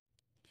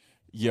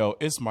Yo,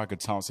 it's Michael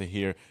Thompson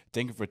here.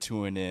 Thank you for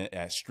tuning in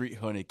at Street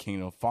Hunted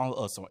Kingdom. Follow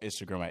us on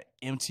Instagram at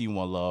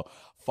MT1Love.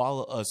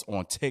 Follow us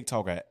on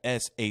TikTok at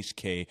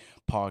SHK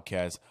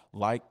Podcast.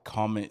 Like,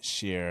 comment,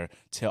 share.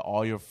 Tell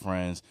all your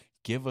friends.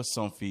 Give us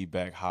some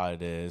feedback how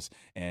it is.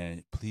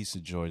 And please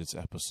enjoy this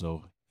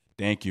episode.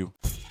 Thank you.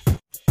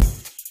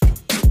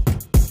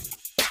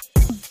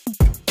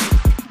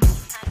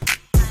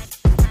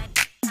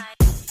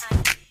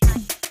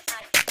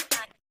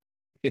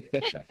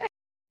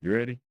 You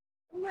ready?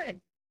 Right.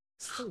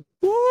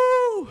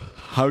 Woo!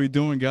 How are you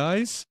doing,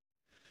 guys?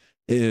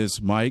 It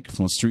is Mike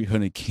from Street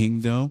Hunted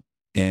Kingdom,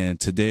 and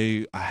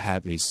today I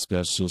have a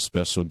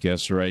special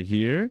guest right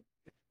here.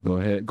 Go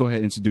ahead,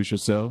 introduce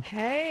yourself.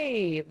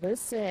 Hey,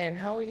 listen,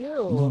 how are I'm you?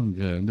 doing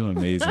good. I'm doing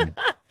amazing.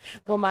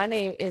 Well, my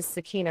name is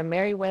Kinah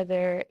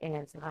Merriweather,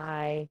 and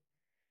I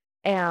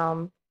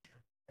am,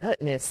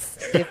 goodness,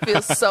 it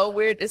feels so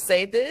weird to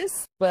say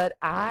this, but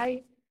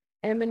I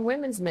am in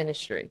women's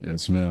ministry.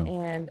 Yes, ma'am.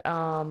 And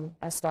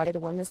I started a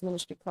women's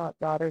ministry called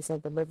Daughters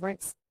of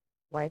Deliverance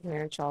right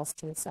here in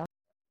Charleston, South.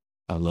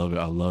 I love it.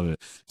 I love it.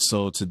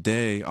 So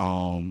today,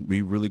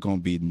 we really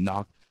gonna be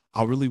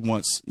I really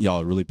want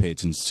y'all to really pay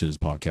attention to this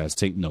podcast,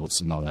 take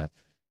notes and all that.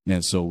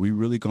 And so we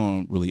really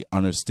gonna really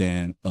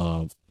understand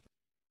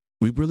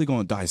we really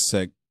gonna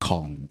dissect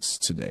callings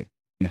today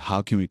and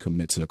how can we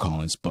commit to the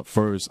callings. But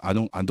first, I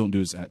don't do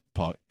this at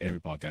every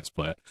podcast,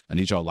 but I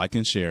need y'all like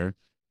and share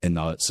and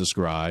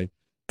subscribe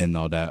and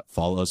all that.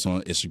 Follow us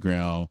on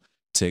Instagram,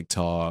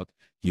 TikTok,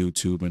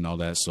 YouTube, and all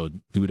that. So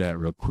do that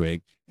real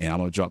quick. And I'm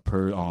gonna drop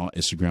her on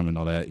Instagram and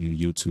all that and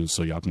YouTube,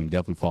 so y'all can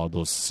definitely follow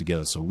those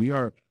together. So we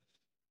are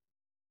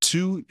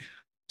two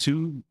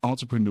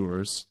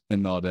entrepreneurs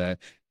and all that,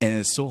 and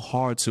it's so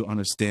hard to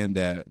understand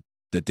that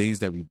the things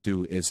that we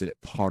do is it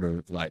part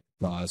of like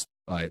God's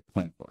like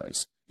plan for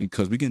us,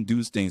 because we can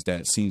do things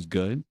that seems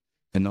good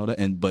and all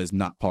that, but it's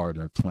not part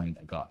of the plan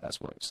that God has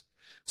for us.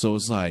 So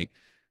it's like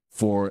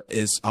I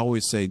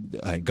always say,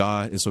 like,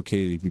 God, it's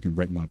okay if you can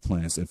break my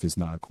plans if it's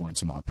not according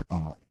to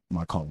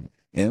my calling.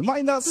 And it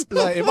might not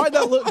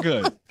look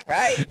good.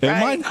 Right. It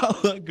might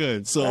not look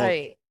good. So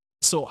Right.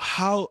 so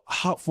how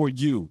for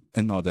you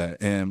and all that,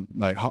 and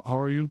like how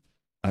are you?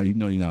 You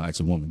know you're not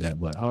actually a woman that,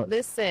 but how?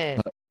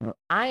 Listen,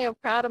 I am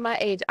proud of my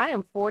age. I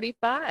am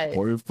 45.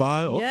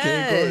 45? Okay,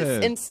 Yes, go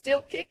ahead. and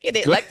still kicking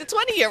it like the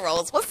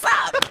 20-year-olds. What's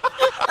up?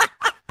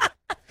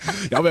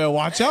 Y'all better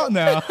watch out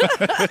now.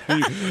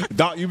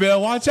 Doc, you better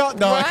watch out,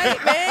 Doc.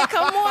 Right, man.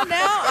 Come on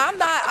now.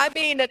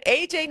 An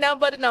age ain't nothing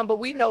but a number.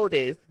 We know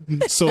this.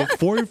 So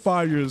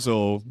 45 years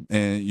old,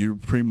 and you're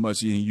pretty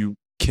much you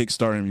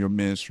kickstarting your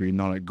ministry and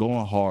all that,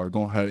 going hard,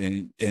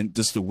 and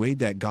just the way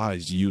that God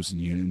is using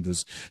you and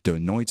just the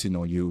anointing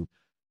on you.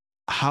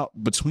 How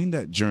between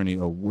that journey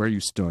of where you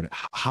started,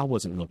 how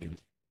was it looking?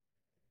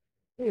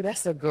 Dude,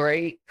 that's a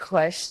great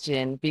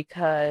question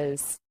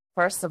because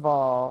first of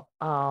all,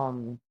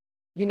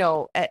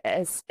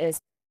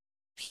 as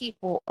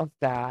people of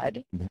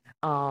God,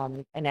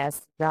 and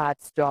as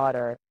God's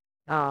daughter,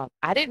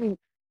 I didn't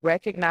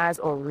recognize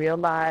or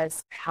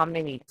realize how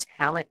many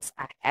talents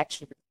I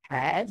actually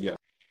had. Yeah.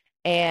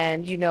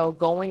 And,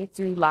 going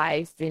through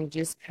life and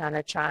just kind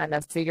of trying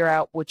to figure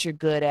out what you're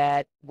good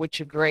at, what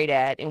you're great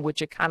at, and what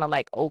you're kind of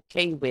like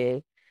okay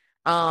with.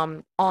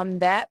 On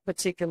that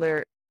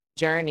particular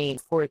journey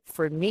for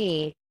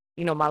me,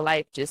 my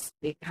life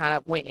it kind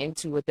of went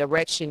into a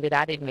direction that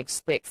I didn't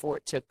expect for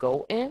it to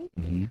go in.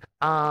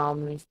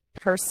 Mm-hmm.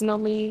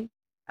 Personally,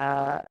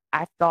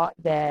 I thought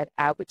that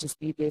I would just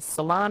be this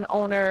salon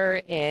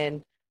owner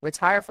and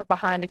retire from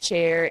behind a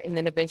chair and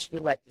then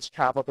eventually just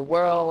travel the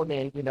world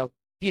and,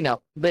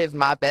 live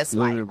my best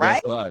life,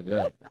 right?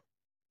 Yeah.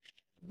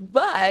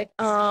 But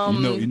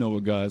you know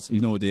what, guys, you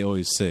know what they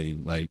always say,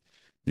 like,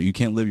 you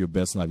can't live your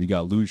best life. You got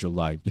to lose your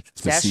life.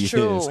 That's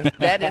true.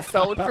 That is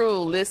so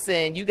true.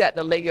 Listen, you got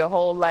to lay your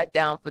whole life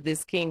down for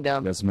this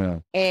kingdom. Yes,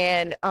 ma'am.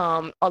 And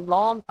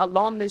along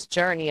this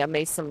journey, I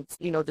made some,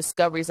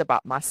 discoveries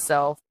about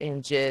myself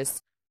and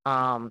just,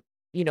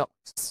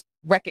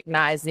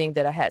 recognizing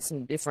that I had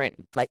some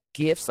different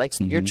gifts, like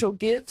spiritual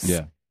gifts.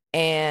 Yeah.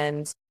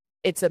 And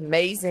it's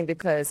amazing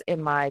because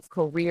in my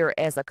career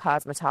as a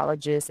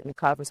cosmetologist and a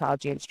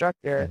cosmetology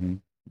instructor,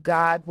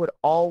 God would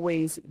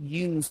always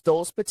use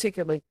those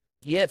particular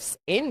gifts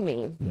in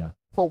me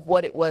for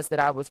what it was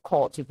that I was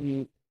called to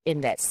do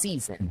in that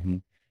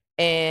season.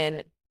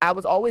 And I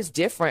was always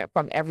different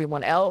from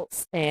everyone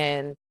else.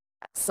 And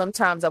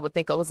sometimes I would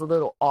think I was a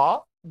little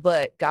off,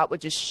 but God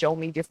would just show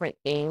me different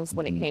things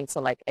when it came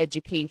to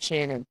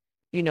education and,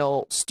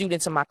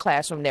 students in my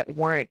classroom that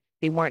weren't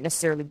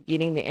necessarily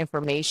getting the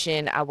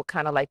information. I would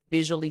kind of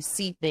visually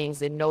see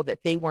things and know that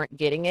they weren't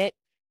getting it.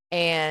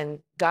 And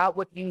God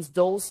would use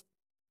those,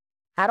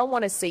 I don't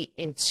want to say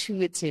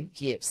intuitive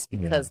gifts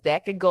because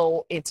that could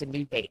go into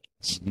new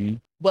age.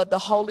 But the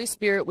Holy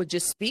Spirit would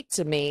just speak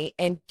to me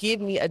and give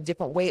me a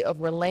different way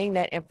of relaying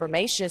that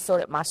information so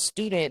that my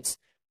students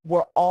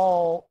were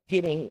all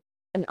getting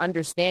an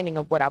understanding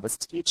of what I was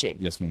teaching.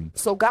 Yes, ma'am.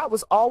 So God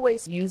was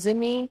always using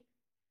me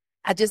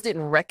I just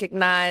didn't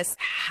recognize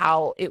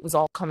how it was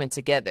all coming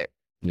together.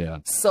 Yeah.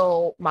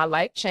 So my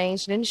life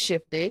changed and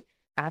shifted.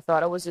 I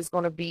thought I was just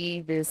going to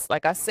be this,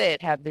 like I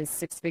said, have this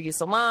 6-figure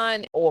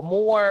salon or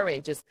more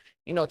and just,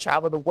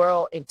 travel the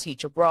world and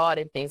teach abroad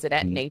and things of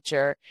that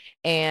nature.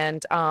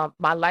 And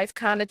my life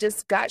kind of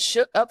just got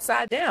shook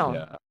upside down.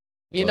 Yeah.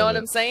 You know what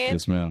I'm saying?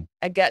 Yes, ma'am.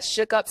 I got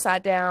shook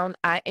upside down.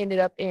 I ended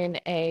up,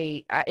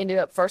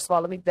 first of all,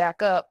 let me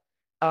back up.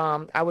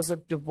 I was a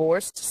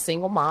divorced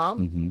single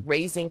mom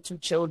raising 2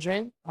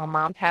 children. My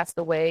mom passed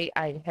away.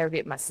 I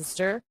inherited my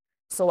sister.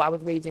 So I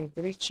was raising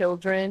 3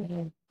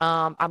 children.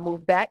 I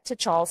moved back to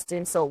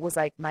Charleston. So it was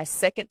like my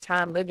second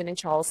time living in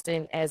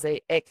Charleston as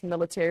a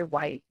ex-military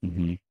wife.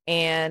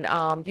 And,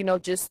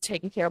 just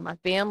taking care of my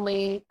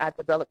family. I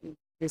developed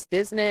this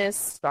business,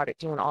 started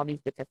doing all these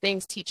different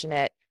things, teaching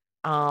at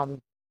Paul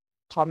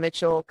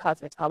Mitchell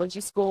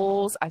cosmetology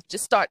schools. I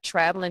just started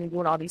traveling and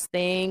doing all these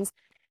things.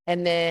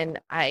 And then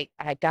I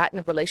got in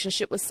a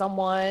relationship with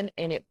someone,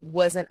 and it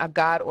wasn't a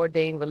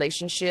God-ordained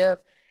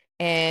relationship.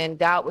 And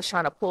God was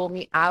trying to pull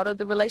me out of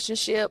the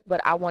relationship,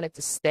 but I wanted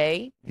to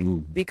stay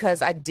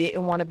because I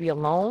didn't want to be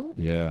alone.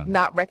 Yeah.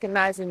 Not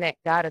recognizing that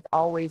God is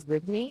always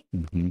with me.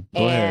 Go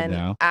ahead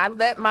now. I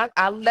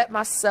let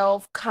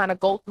myself kind of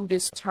go through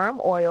this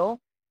turmoil,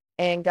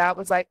 and God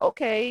was like,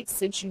 okay,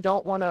 since you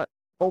don't want to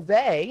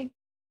obey,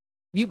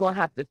 you're going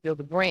to have to feel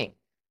the brain.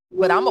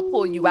 But I'm going to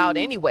pull you out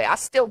anyway. I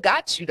still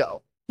got you,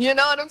 though. You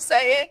know what I'm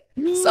saying?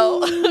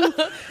 So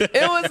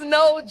it was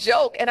no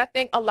joke. And I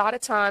think a lot of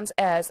times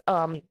as,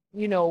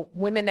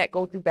 women that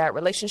go through bad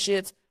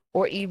relationships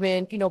or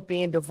even,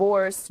 being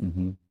divorced,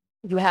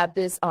 you have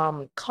this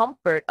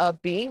comfort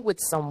of being with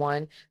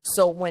someone.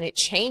 So when it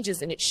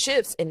changes and it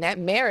shifts, and that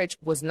marriage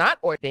was not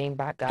ordained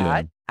by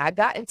God, I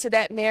got into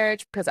that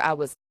marriage because I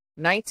was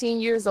 19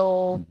 years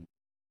old,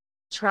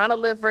 trying to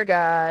live for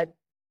God,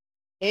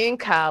 in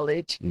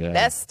college,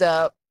 messed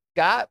up,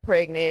 got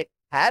pregnant,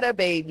 had a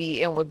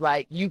baby, and was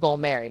like, you gonna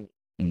marry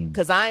me.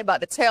 Because I ain't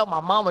about to tell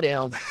my mama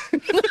them.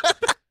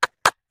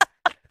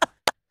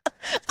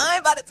 I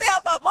ain't about to tell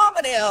my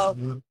mama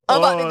them. I'm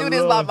about to do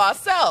this by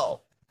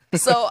myself.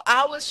 So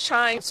I was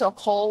trying to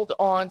hold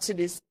on to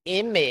this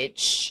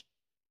image.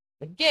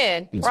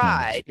 Again,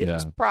 pride.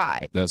 It's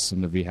pride. That's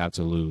something we have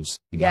to lose.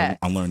 Yes.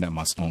 I learned that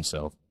my own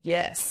self.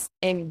 Yes.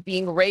 And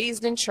being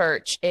raised in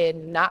church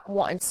and not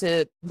wanting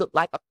to look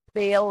like a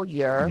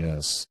failure.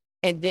 Yes.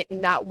 And then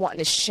not wanting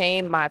to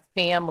shame my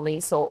family.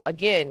 So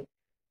again,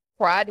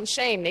 pride and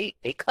shame, they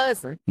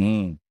cousin.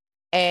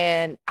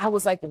 And I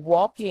was like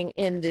walking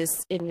in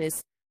this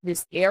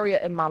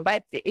area in my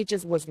life that it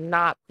just was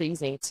not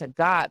pleasing to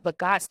God. But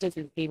God still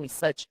just gave me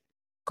such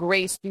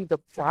grace through the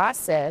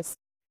process.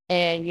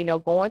 And,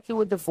 going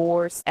through a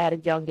divorce at a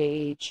young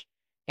age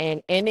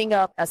and ending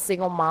up a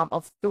single mom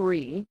of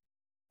 3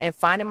 and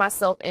finding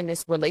myself in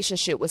this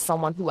relationship with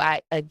someone who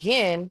I,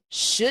 again,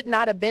 should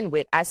not have been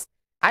with.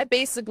 I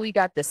basically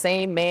got the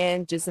same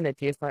man, just in a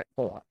different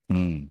form.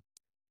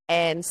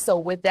 And so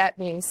with that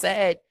being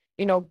said,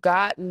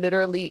 God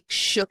literally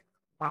shook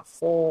my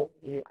whole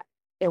life.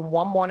 And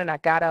one morning I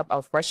got up, I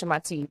was brushing my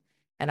teeth,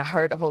 and I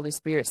heard the Holy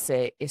Spirit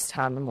say, it's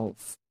time to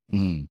move.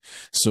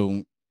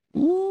 So,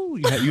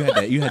 you had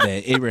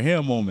that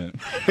Abraham moment.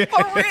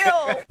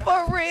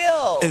 For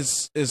real.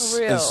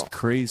 It's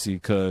crazy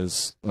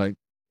because like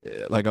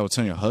I was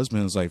telling your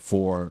husband, it's like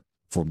for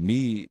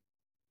me,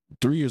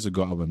 3 years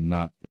ago, I would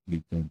not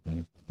be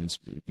thinking this.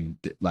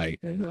 Like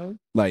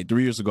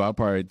 3 years ago, I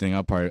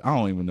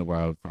don't even know where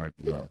I would probably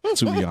be.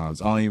 To be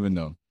honest, I don't even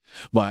know.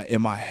 But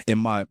in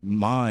my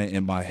mind,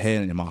 in my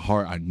head, and in my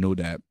heart, I know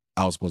that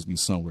I was supposed to be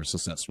somewhere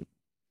successful.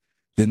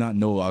 Did not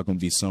know I was going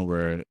to be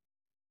somewhere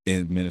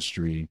in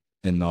ministry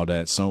and all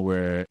that,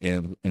 somewhere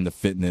in the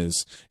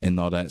fitness and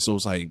all that. So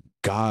it's like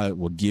God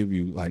will give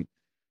you like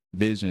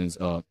visions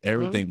of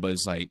everything, but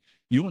it's like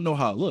you don't know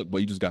how it look,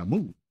 but you just got to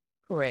move.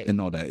 Correct. And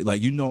all that,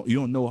 like you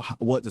don't know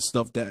what the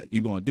stuff that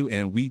you're gonna do,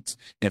 and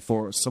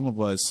for some of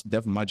us,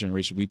 definitely my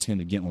generation, we tend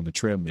to get on the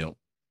treadmill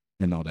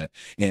and all that.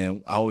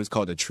 And I always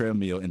call it the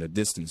treadmill in the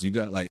distance. You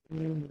got like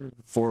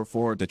for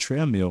the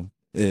treadmill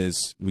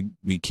is we're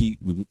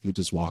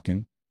just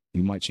walking.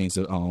 You might change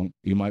the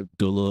you might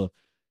do a little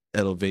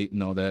elevate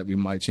and all that. We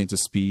might change the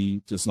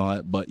speed, just all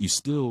that, but you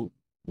still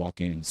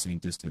walking the same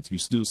distance. You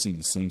still seeing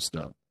the same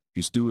stuff.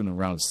 You're still in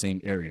around the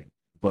same area.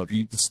 But if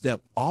you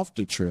step off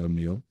the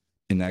treadmill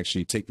and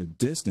actually take the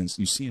distance,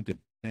 you see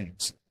different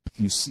things.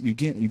 You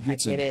get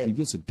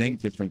to think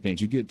different things.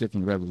 You get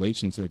different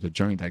revelations of the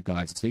journey that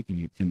God's taking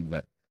you into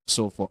that.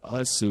 So for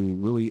us to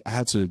really, I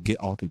had to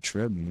get off the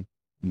treadmill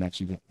and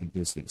actually get the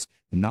distance,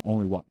 and not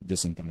only walk the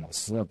distance by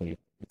myself, but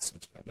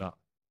God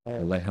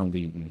and let Him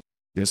lead me.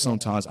 There's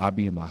sometimes I'll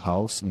be in my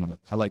house, and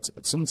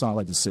sometimes I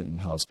like to sit in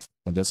the house,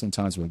 but there's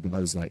sometimes where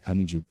God is like, I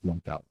need you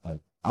lumped out. Like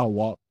I'll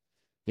walk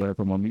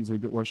wherever my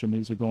worship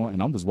music going,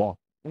 and I'm just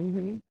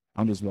walking.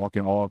 I'm just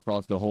walking all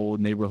across the whole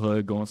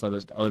neighborhood, going inside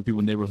the other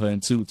people's neighborhood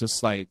and too.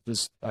 Just like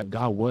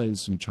God, what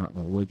is you trying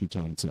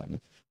to tell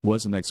me?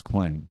 What's the next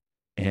plan?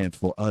 And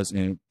for us,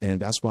 and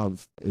that's why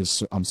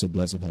I'm so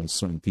blessed to have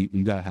certain people.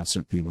 You gotta have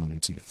certain people on your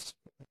team,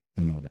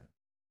 you know that.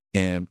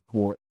 And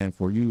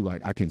for you,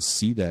 like I can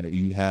see that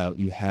you have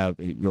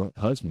your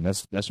husband.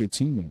 That's your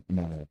teammate. You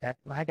know that. That's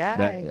my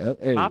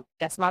guy.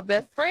 That's my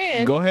best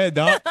friend. Go ahead,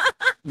 Doc.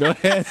 Go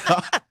ahead.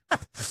 Doc.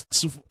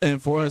 So,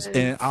 and for us,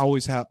 and I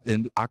always have,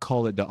 and I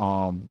call it the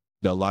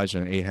Elijah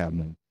and Ahab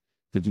man,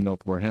 because you know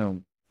for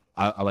him,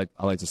 I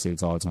like to say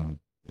it all the time.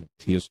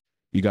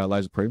 You got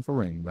Elijah praying for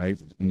rain, right?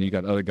 And you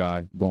got the other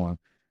guy going,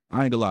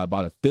 I ain't gonna lie,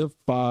 about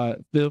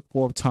a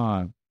fourth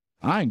time,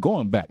 I ain't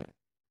going back.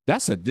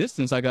 That's a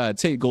distance I gotta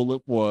take. Go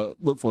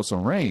look for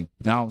some rain.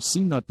 Now I don't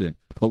see nothing,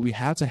 but we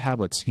have to have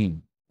a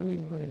team,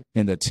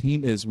 and the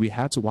team is we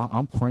have to. While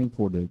I'm praying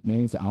for the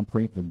things that I'm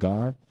praying for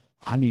God,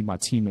 I need my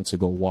teammates to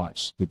go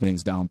watch the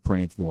things that I'm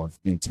praying for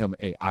and tell me,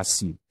 hey, I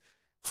see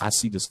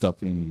the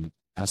stuff in you.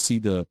 I see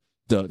the.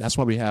 That's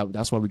why we got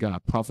to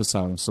prophesy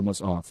on so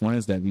much our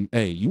friends that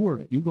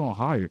you're going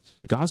higher.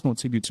 God's going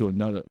to take you to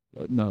another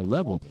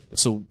level.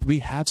 So we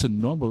have to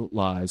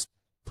normalize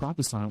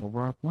prophesying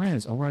over our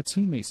friends, over our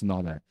teammates, and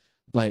all that.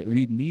 Like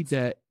we need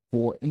that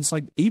and it's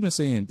like even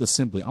saying just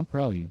simply, I'm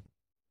proud of you.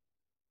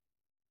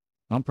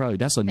 I'm proud of you.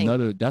 That's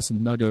another.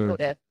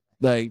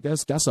 Like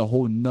that's a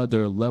whole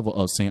nother level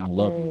of saying I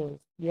love you.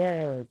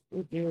 Yes,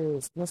 it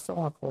is. It's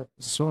so important.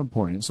 So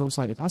important. So it's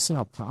like if I say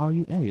I'm proud of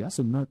you, hey, that's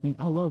another thing.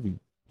 I love you.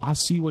 I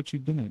see what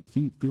you're doing.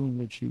 Keep doing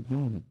what you're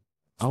doing.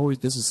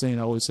 This is saying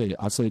I always say it.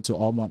 I say it to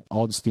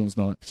all the students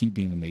now, keep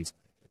being amazing.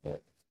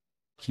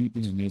 Keep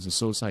being amazing.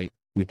 So it's like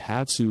we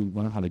have to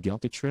learn how to get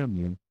off the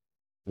treadmill,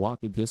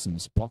 walk the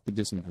distance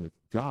with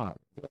God,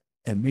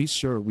 and make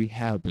sure we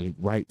have the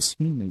right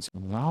teammates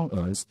around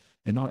us.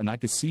 And I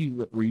could see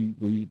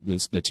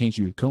the change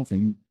you come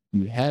from.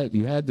 You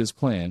had this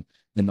plan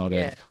and all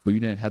that, but you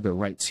didn't have the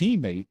right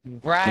teammate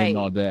and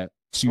all that.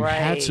 So you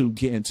had to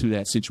get into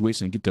that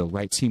situation and get the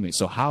right teammate.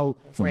 So how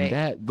from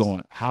that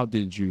going, how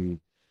did you?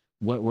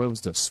 Where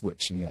was the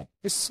switch in that?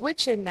 The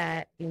switch in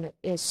that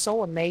is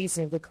so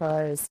amazing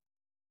because,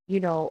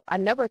 I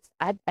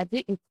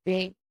didn't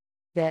think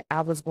that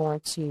I was going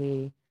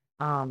to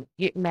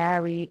get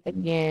married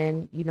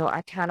again.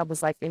 I kind of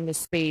was like in this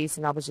space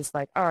and I was just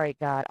like, all right,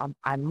 God,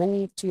 I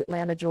moved to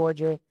Atlanta,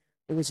 Georgia.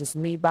 It was just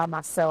me by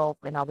myself.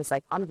 And I was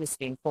like, I'm just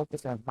being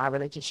focused on my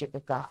relationship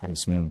with God.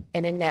 Yes, ma'am.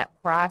 And in that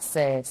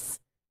process,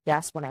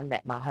 that's when I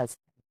met my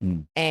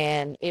husband.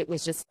 And it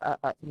was just,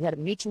 we had a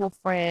mutual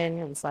friend.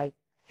 It was like,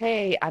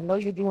 hey, I know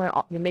you're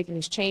making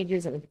these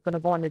changes and you're going to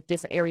go in a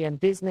different area in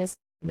business.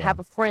 I have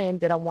a friend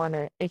that I want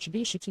to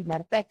introduce you to.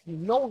 Matter of fact, you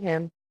know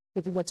him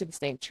because we went to the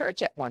same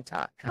church at one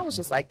time. I was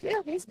just like,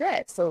 yeah, he's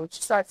that. So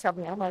she started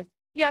telling me, I'm like,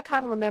 yeah, I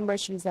kind of remember.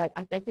 She was like,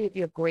 I think he'd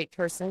be a great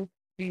person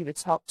for you to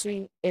talk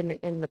to in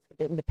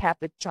the path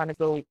of trying to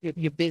go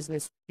your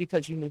business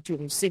because you moved to a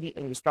new city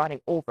and you're starting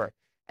over.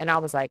 And I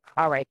was like,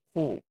 all right,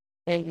 cool.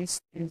 And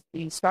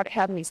you started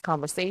having these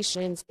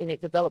conversations and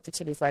it developed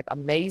into this like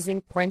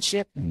amazing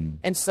friendship.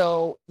 And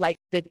so like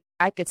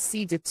I could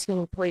see the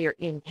team player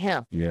in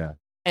him. Yeah.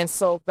 And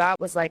so God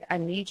was like, I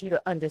need you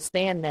to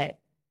understand that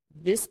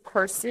this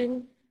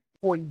person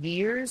for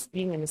years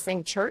being in the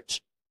same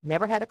church,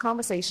 never had a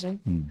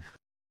conversation,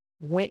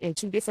 went in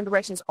two different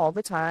directions all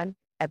the time.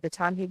 At the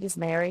time he was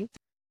married,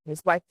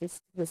 his wife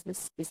was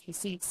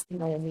deceased,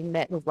 and we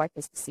met, his wife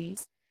was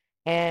deceased.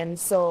 And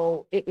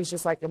so it was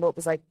just like, the Lord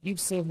was like, you've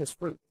seen his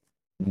fruit,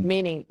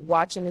 meaning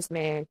watching this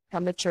man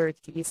come to church,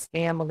 his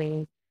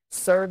family,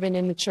 serving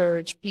in the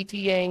church,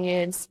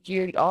 PTAing,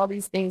 security, all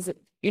these things,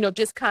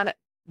 just kind of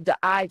the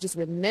eye, just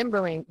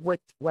remembering what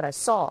I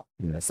saw.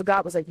 Yeah. So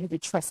God was like, you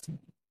could trust him.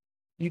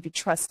 You could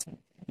trust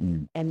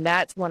him. And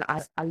that's when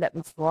I let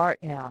my guard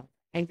down.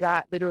 And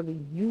God literally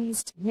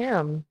used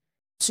him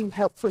to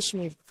help push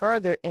me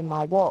further in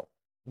my walk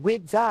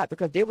with God,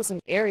 because there were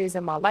some areas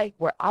in my life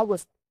where I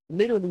was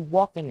literally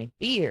walking in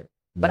fear,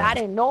 but I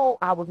didn't know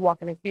I was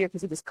walking in fear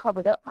because it was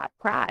covered up by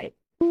pride.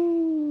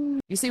 You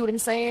see what I'm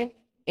saying?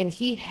 And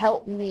he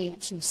helped me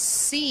to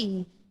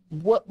see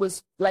what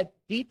was like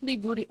deeply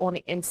rooted on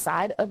the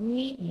inside of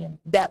me.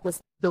 That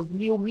was the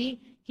real me.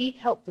 He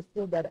helped to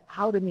fill that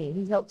out of me.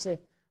 He helped to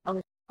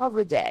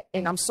uncover that.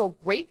 And I'm so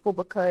grateful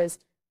because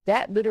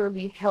that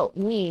literally helped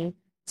me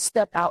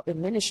step out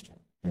in ministry.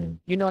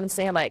 You know what I'm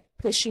saying? Like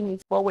pushing me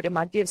forward in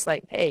my gifts.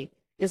 Like, hey,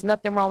 there's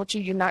nothing wrong with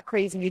you. You're not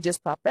crazy. You're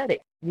just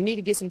prophetic. You need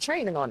to get some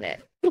training on that.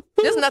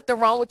 There's nothing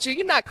wrong with you.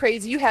 You're not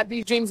crazy. You have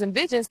these dreams and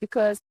visions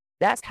because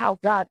that's how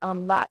God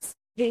unlocks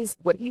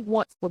what he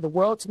wants for the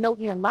world to know.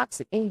 He unlocks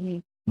it in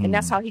you. And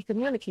that's how he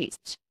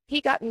communicates. He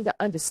got me to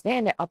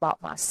understand that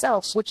about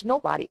myself, which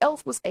nobody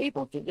else was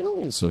able to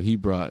do. So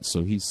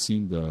he's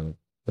seen the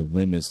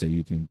limits that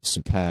you can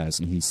surpass,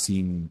 and he's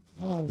seen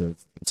the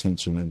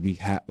potential. And we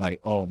had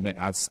like, oh man,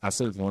 I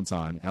said it one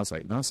time. I was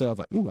like,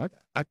 ooh,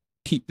 I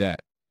keep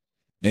that.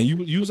 And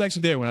you was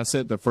actually there when I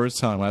said the first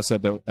time. When I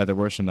said that at the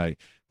worship night,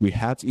 we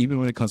have to, even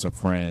when it comes to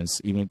friends,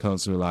 even when it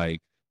comes to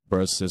like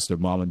brother, sister,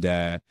 mom and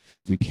dad,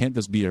 we can't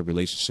just be a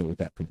relationship with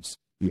that person.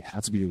 We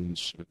have to be a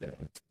relationship with that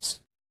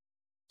person.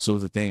 So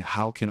the thing,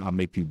 how can I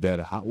make you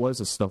better? What is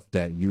the stuff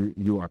that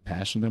you are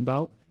passionate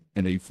about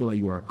and that you feel like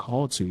you are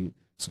called to?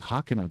 So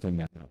how can I bring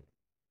that out?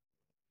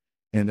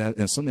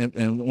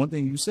 And one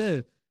thing you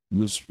said,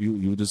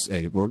 you just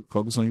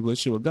focus on your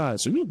relationship with God.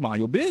 So you was mind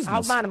your business. I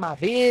was minding my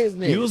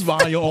business. You was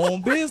minding your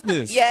own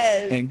business.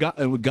 Yes. And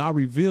God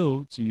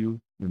revealed to you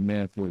the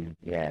man for you.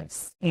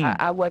 Yes.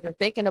 I wasn't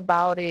thinking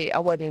about it. I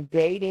wasn't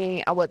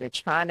dating. I wasn't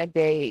trying to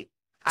date.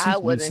 I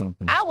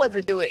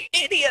wasn't doing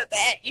any of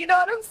that. You know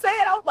what I'm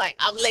saying? I was like,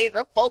 I'm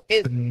laser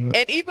focused.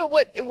 And even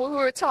when we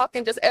were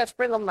talking just as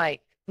friends, I'm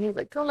like, he was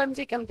like, come let me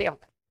take him down.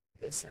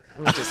 Listen,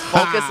 I'm just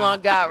focus on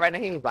God right now.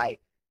 He was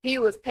like, he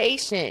was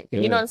patient.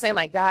 You know what I'm saying?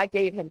 Like God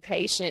gave him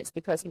patience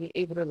because he was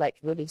able to like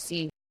really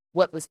see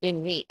what was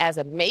in me as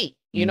a mate.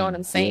 You know what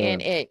I'm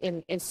saying? Yeah.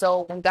 And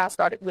so when God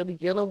started really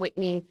dealing with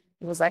me,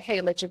 it was like,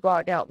 hey, let your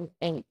guard out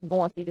and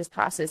going through this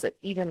process of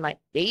even like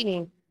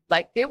dating.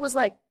 Like there was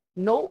like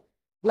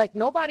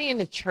nobody in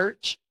the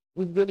church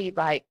was really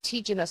like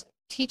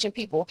teaching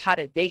people how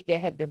to date that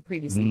had been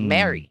previously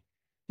married.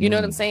 You know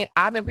what I'm saying?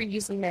 I've been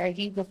previously married.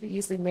 He's been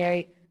previously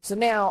married. So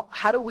now,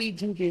 how do we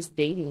do this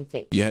dating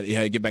thing? You had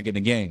to get back in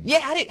the game. Yeah,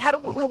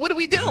 what do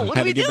we do? What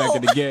do we do? Get back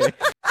in the game.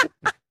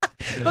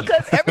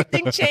 Because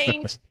everything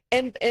changed,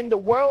 and the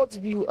world's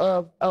view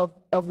of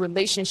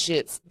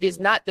relationships is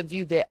not the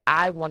view that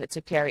I wanted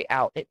to carry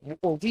out,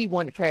 or we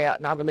wanted to carry out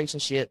in our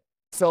relationship.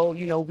 So,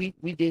 you know, we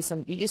did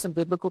some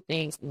biblical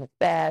things,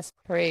 fast,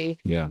 pray,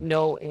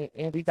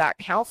 and we got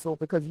counsel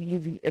because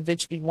we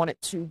eventually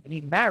wanted to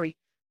be married.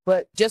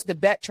 But just to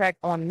backtrack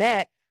on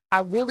that,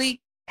 I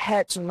really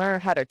had to learn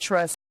how to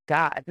trust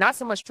God, not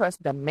so much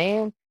trust the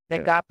man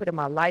that God put in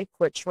my life,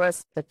 but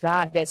trust the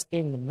God that's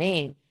in the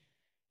man.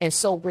 And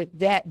so with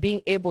that,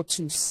 being able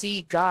to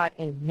see God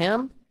in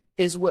him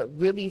is what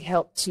really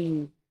helped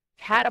to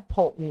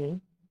catapult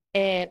me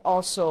and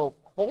also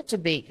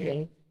cultivate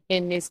me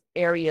in this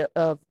area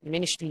of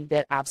ministry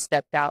that I've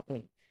stepped out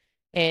in.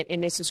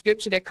 And it's a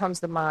scripture that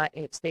comes to mind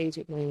and it stays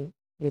with me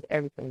with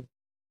everything.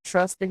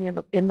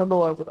 Trusting in the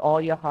Lord with all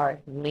your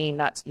heart and lean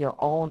not to your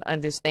own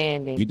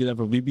understanding. You did that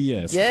for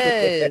VBS.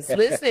 Yes.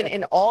 Listen,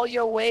 in all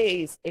your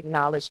ways,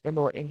 acknowledge the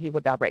Lord and he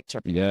will direct your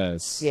path.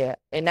 Yes. Yeah.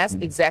 And that's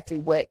exactly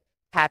what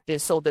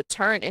happened. So the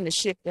turn and the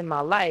shift in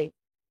my life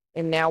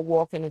and now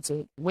walking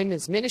into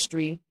women's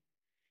ministry,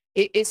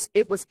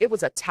 it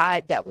was a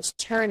tide that was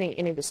turning,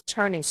 and it was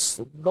turning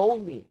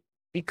slowly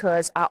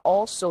because I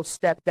also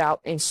stepped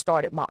out and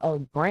started my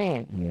own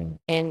brand.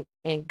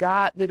 And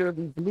God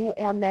literally blew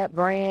on that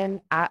brand.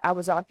 I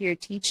was out here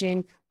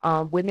teaching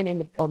women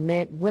and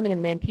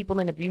men, people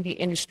in the beauty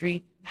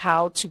industry,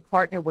 how to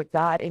partner with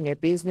God in their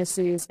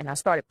businesses. And I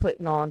started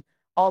putting on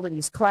all of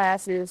these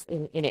classes,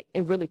 and it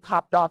really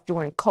popped off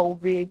during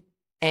COVID.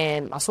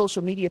 And my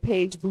social media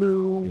page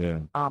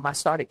blew. I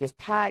started this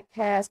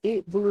podcast,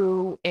 it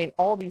blew, and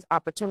all these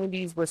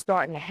opportunities were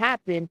starting to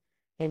happen.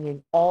 And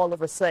then all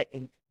of a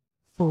sudden,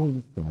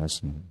 boom,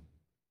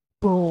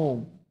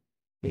 boom,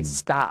 it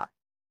stopped.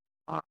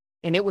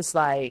 And it was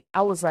like,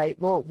 I was like,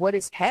 Lord, what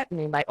is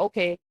happening? Like,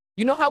 okay,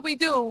 you know how we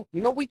do.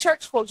 You know, we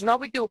church folks, you know how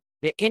we do.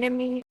 The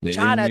enemy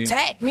trying to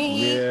attack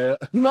me. Yeah.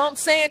 You know what I'm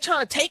saying?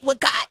 Trying to take what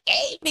God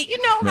gave me. You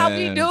know how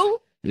we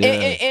do. Yeah.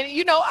 And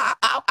you know,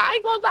 I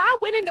ain't gonna lie, I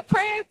went into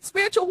prayer,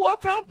 spiritual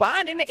warfare, I'm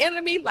binding the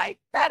enemy, like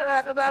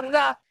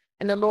da-da-da-da-da-da.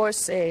 And the Lord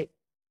said,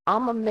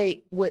 I'm gonna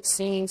make what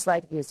seems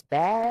like it's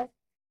bad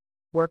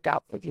work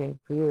out for you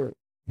good.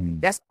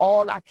 That's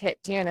all I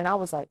kept hearing. And I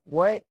was like,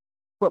 what?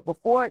 But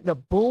before the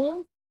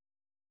boom,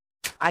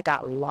 I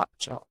got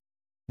lockjaw.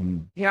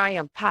 Here I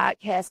am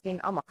podcasting.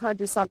 I'm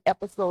 100-some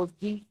episodes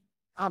deep.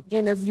 I'm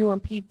interviewing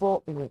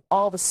people. And then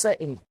all of a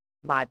sudden,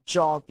 my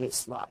jaw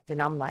gets locked.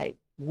 And I'm like,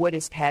 what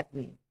is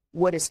happening?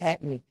 What is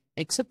happening?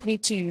 It took me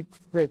to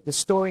the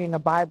story in the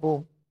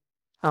Bible.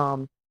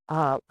 Gosh,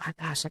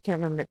 I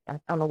can't remember. I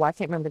don't know why I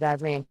can't remember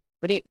that name.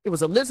 But it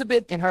was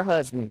Elizabeth and her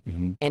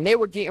husband. And they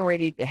were getting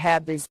ready to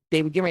have this.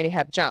 They were getting ready to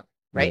have John,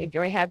 right?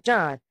 Getting ready to have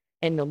John.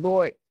 And the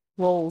Lord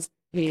closed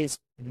his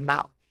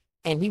mouth.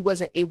 And he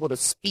wasn't able to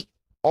speak.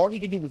 All he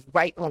could do was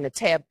write on the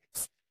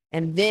tablets.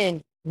 And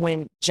then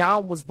when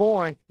John was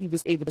born, he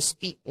was able to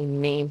speak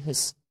and name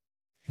his.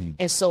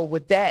 And so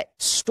with that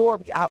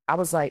story, I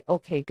was like,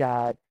 okay,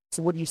 God.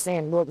 So what are you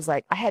saying? The Lord was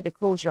like, I had to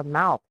close your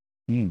mouth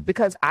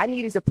because I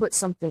needed to put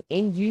something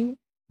in you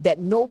that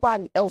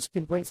nobody else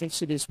can bring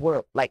into this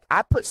world. Like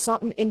I put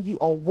something in you,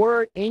 a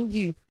word in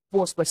you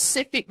for a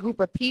specific group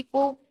of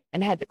people,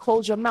 and I had to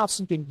close your mouth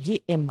so you can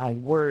get in my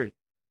word,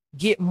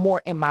 get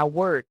more in my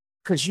word.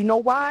 Because you know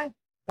why?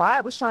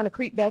 Pride was trying to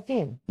creep back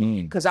in.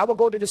 Because I would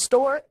go to the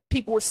store,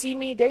 people would see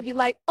me, they'd be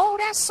like, oh,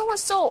 that's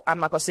so-and-so. I'm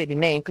not going to say the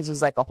name because it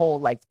was like a whole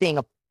like thing.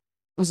 It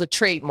was a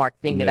trademark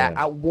thing that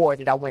I wore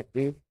that I went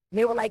through. And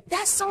they were like,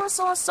 that's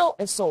so-and-so and so.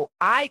 And so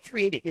I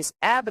created this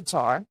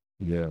avatar.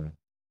 Yeah.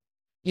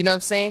 You know what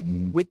I'm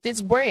saying? With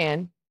this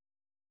brand.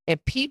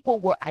 And people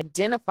were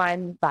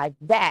identifying me by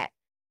that.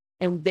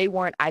 And they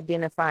weren't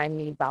identifying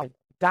me by what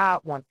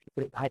God wanted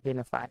people to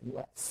identify me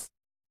as.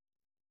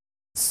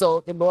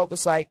 So the Lord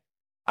was like,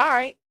 all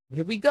right,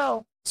 here we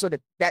go. So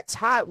that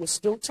tide was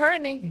still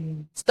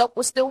turning, stuff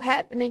was still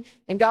happening,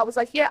 and God was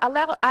like, "Yeah,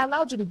 I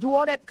allowed you to do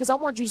all that because I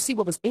want you to see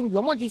what was in you.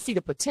 I want you to see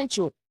the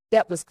potential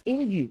that was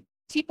in you."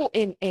 People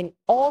in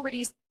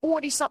already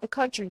 40-something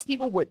countries,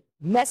 people would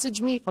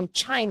message me from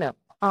China,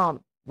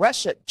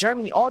 Russia,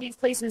 Germany, all these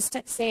places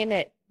saying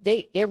that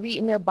they're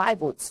reading their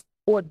Bibles,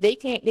 or they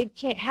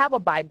can't have a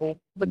Bible,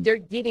 but they're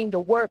getting the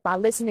word by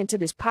listening to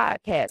this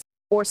podcast,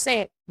 or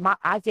saying,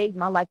 I gave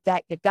my life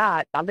back to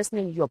God by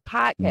listening to your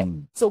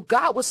podcast. So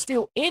God was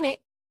still in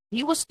it.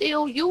 He was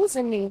still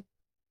using me,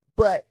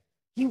 but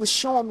he was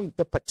showing me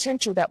the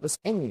potential that was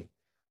in me.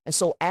 And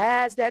so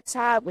as that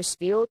tide was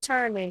still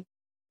turning,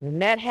 when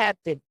that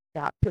happened,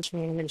 God pushed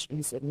me in the ministry.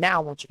 He said,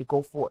 now I want you to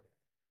go for it.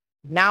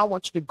 Now I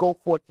want you to go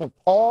for it. And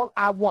all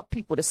I want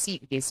people to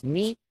see is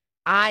me.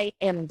 I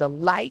am the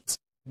light.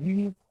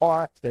 You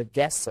are the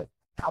vessel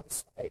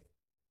outside.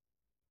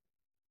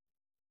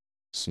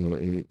 So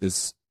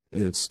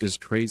it's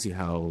crazy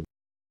how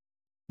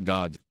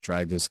God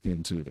dragged us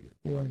into it.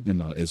 You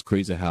know, it's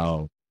crazy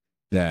how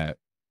that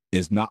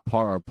is not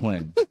part of our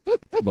plan,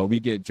 but we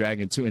get dragged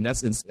into it. And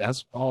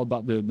that's all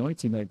about the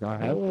anointing that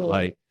God has.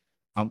 Like,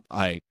 I'm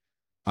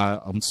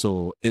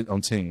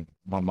saying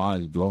my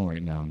mind is blown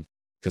right now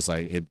because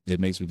like it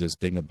makes me just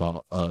think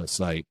about us,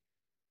 like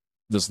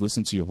just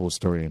listen to your whole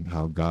story and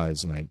how God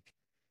is like,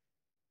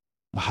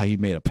 how he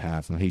made a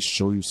path and he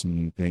showed you some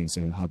new things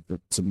and how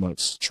so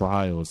much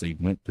trials they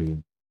went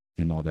through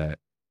and all that.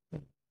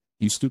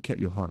 You still kept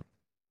your heart.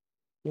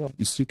 Yeah.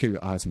 You still kept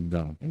your eyes on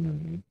God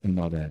and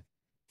all that.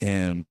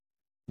 And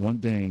one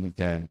thing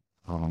that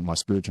my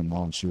spiritual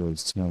mom, she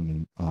always tell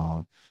me,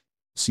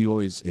 she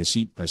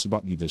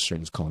bought me this shirt.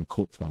 It's called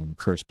Coat from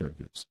Curse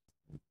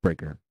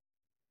Breaker.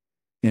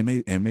 And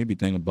made me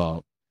think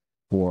about,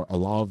 for a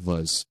lot of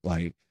us,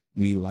 like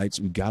we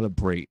gotta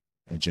break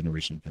a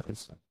generation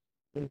curse.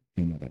 You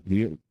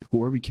know,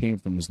 whoever we came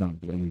from is not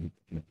really,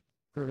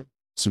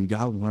 so we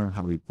gotta learn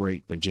how we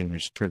break the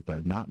generation curse,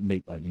 but not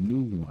make a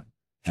new one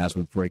as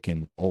we're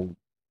breaking old.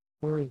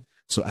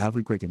 So as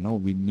we're breaking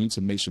old, we need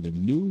to make sure the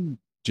new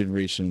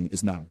generation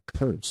is not a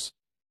curse.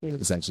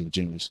 It's actually a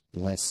generation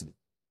blessing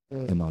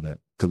and all that.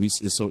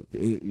 Because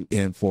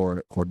and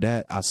for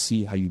that, I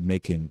see how you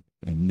making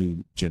a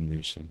new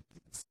generation.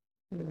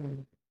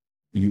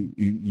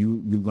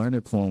 You learn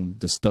it from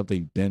the stuff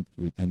they've been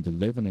through and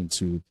delivering it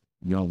to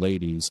young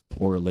ladies,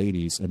 poor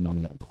ladies, and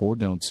on that pour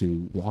down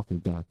to walking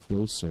God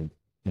closer.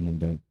 And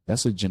then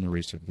that's a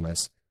generation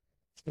blessing.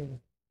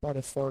 That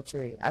is so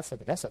true. That's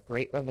a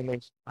great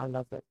revelation. I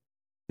love it.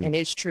 And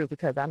it's true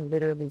because I'm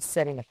literally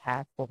setting a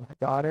path for my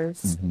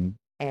daughters.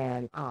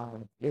 And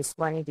it's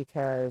funny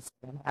because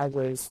when I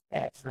was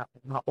at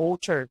my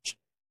old church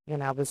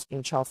and I was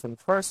in Charleston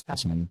first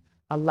time,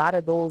 a lot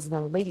of those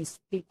young ladies,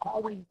 they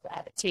always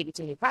gravitated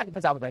to me, probably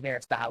because I was a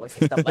hairstylist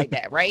and stuff like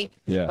that, right?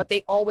 Yeah. But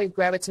they always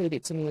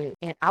gravitated to me,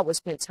 and I would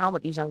spend time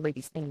with these young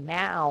ladies. And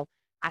now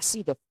I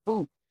see the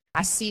fruit.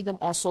 I see them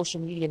on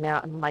social media now,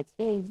 and I'm like,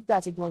 hey, you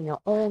guys are doing your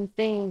own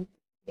thing.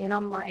 And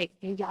I'm like,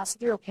 hey, y'all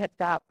still kept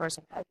God first.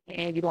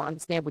 And you don't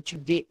understand what you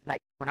did.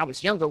 Like when I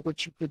was younger,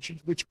 what you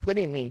put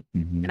in me.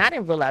 And I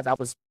didn't realize I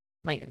was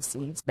planting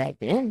seeds back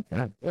then.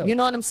 You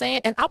know what I'm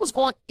saying? And I was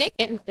going thick,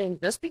 and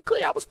let's be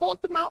clear, I was going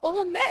through my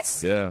own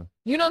mess. Yeah.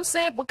 You know what I'm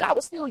saying? But God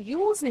was still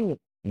using it.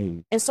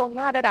 And so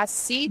now that I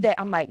see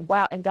that, I'm like,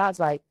 wow. And God's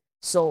like,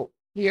 so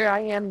here I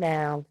am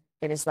now.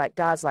 And it's like,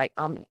 God's like,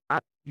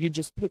 you're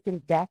just picking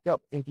back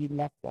up and you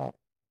left that.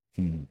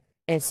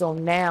 And so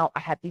now I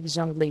have these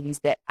young ladies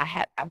that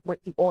I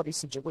went through all these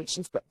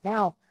situations, but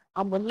now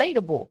I'm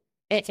relatable.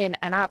 And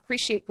I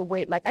appreciate the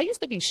way, like I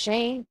used to be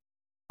ashamed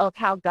of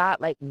how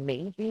God like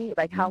made me,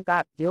 like how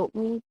God built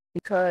me,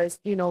 because,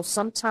 you know,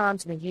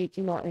 sometimes when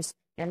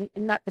and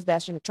not to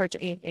bash in the church or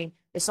anything,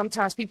 but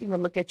sometimes people will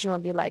look at you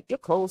and be like, your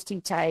clothes too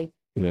tight,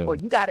 or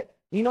you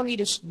don't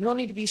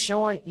need to be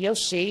showing your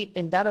shape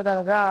and da da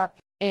da da.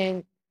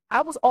 And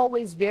I was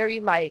always very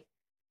like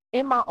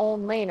in my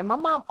own lane, and my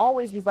mom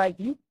always was like,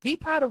 you be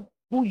proud of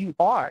who you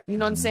are. You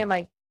know what I'm saying?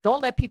 Like,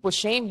 don't let people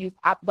shame you.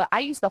 But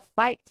I used to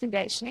fight through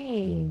that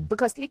shame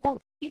because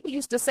people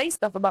used to say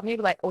stuff about me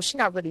like, oh, she's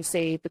not really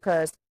saved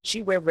because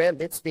she wear red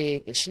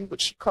lipstick and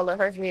she color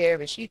her hair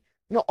and she,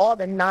 you know, all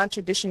the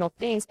non-traditional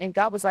things. And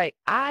God was like,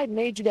 I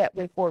made you that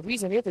way for a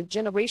reason. There's a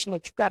generation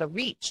that you got to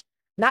reach.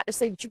 Not to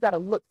say that you got to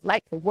look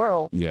like the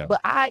world, but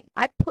I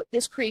put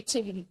this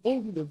creativity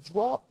in you to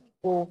draw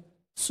people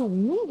to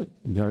me.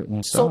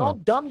 So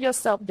don't dumb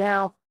yourself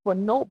down for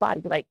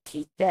nobody. Like,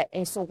 keep that.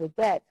 And so with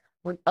that,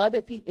 when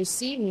other people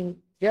see me,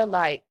 they're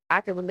like,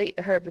 I can relate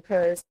to her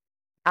because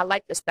I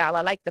like the style,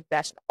 I like the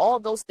fashion, all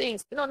those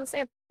things. You know what I'm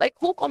saying? Like,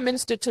 who gonna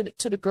minister to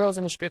the girls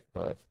in the strip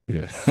club?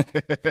 Yeah.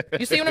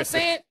 You see what I'm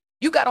saying?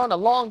 You got on a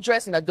long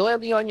dress and a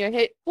doily on your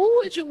head.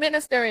 Who is you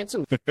ministering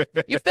to?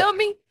 You feel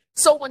me?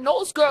 So when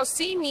those girls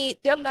see me,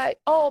 they're like,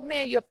 oh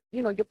man, you're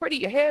pretty,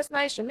 your hair's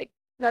nice, you make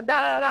da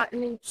da da,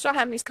 and then start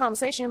having these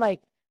conversations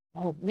like,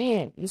 oh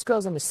man, these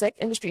girls in the sex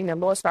industry, and the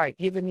Lord started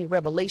giving me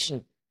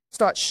revelation.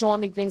 start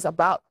showing me things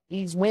about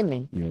these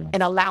women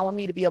and allowing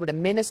me to be able to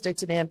minister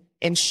to them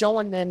and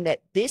showing them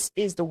that this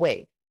is the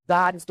way.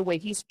 God is the way.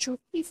 He's truth.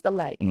 He's the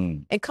light.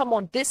 And come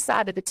on this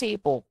side of the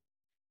table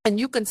and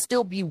you can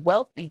still be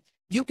wealthy.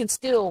 You can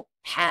still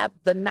have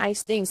the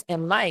nice things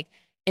in life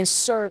and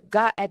serve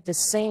God at the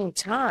same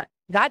time.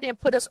 God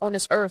didn't put us on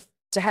this earth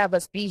to have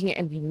us be here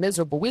and be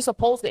miserable. We're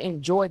supposed to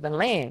enjoy the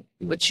land,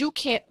 but you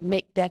can't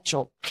make that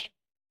your life.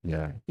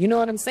 Yeah. You know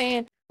what I'm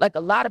saying? Like a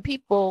lot of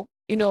people,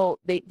 you know,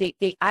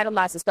 they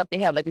idolize the stuff they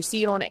have. Like you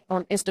see it on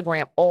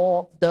Instagram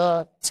all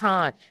the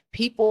time.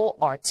 People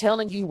are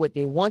telling you what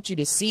they want you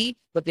to see,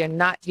 but they're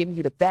not giving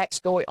you the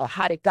backstory or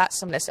how they got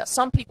some of that stuff.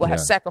 Some people have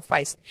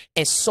sacrificed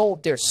and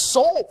sold their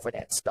soul for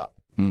that stuff.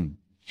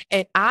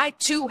 And I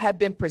too have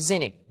been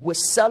presented with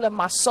selling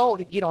my soul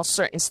to get on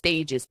certain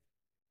stages.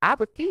 I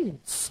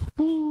refuse.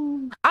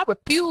 I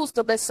refuse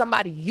to let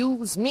somebody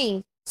use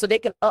me so they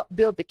can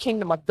upbuild the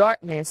kingdom of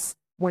darkness,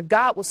 when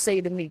God will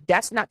say to me,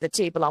 that's not the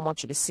table I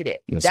want you to sit at.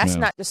 Yes, that's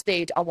ma'am. not the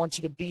stage I want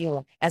you to be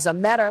on. As a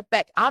matter of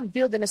fact, I'm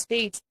building a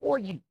stage for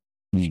you.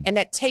 And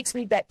that takes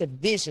me back to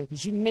vision,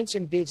 because you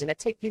mentioned vision. That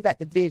takes me back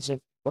to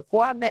vision.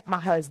 Before I met my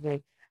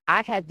husband,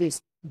 I had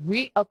this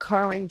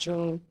reoccurring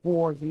dream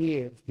for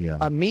years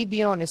of me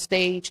being on the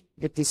stage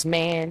with this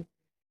man.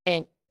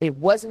 And it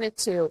wasn't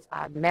until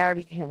I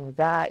married him,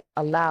 God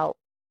allowed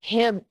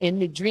him in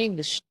the dream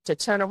to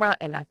turn around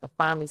and I could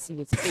finally see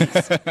his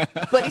face.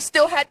 But he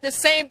still had the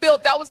same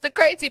build. That was the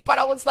crazy part.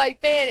 I was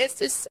like, man,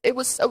 it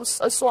was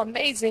so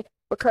amazing,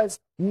 because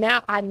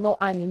now I know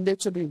I'm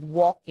literally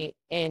walking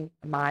in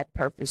my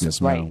purpose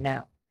right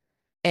now.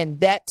 And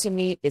that to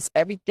me is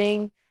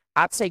everything.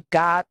 I take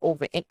God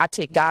over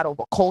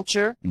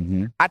culture.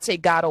 I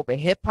take God over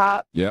hip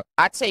hop.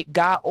 I take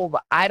God over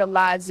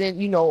idolizing,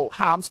 you know,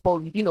 how I'm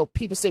supposed to, you know,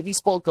 people say we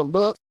supposed to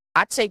look.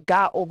 I take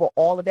God over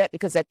all of that,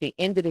 because at the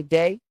end of the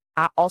day,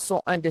 I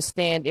also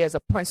understand there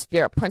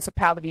are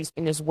principalities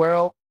in this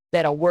world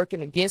that are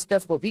working against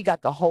us, but we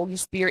got the Holy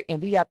Spirit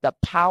and we have the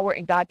power,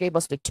 and God gave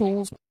us the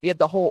tools. We have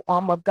the whole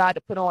armor of God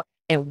to put on,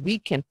 and we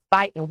can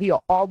fight, and we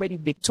are already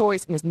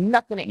victorious. And there's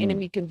nothing the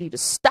enemy can do to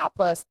stop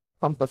us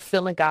from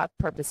fulfilling God's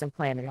purpose and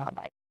plan in our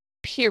life.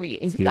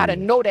 Period. And you got to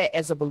know that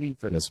as a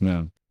believer. Yes,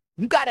 ma'am.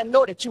 You got to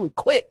know that you're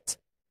equipped.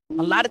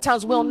 A lot of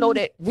times we don't know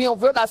that, we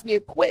don't realize we're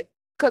equipped,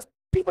 because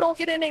people don't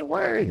get in their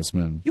word. Yes,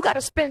 ma'am. You got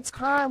to spend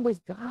time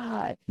with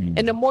God.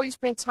 And the more you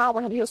spend time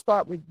with him, he'll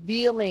start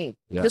revealing.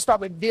 He'll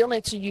start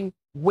revealing to you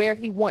where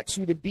he wants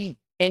you to be.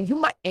 And you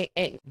might,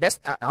 and that's,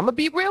 I'm going to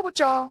be real with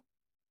y'all.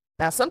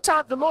 Now,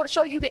 sometimes the Lord will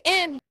show you the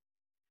end,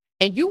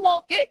 and you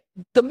won't get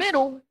the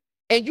middle,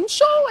 and you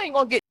sure ain't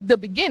going to get the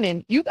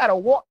beginning. You got to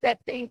walk that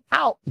thing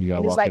out.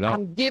 And it's like,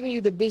 I'm giving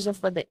you the vision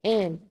for the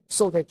end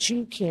so that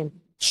you can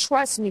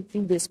trust me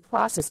through this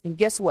process. And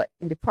guess what?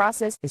 In the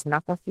process, it's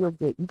not going to feel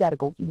good. You got to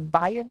go through the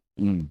fire.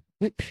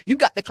 You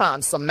got to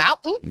climb some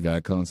mountains. You got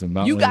to climb some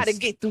mountains. You got to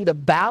get through the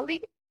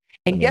valley.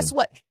 And guess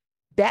what?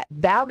 That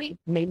valley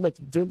may look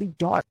really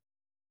dark.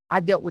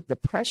 I dealt with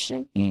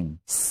depression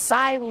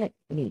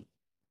silently.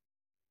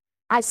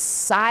 I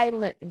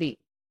silently,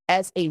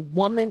 as a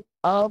woman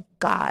of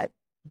God,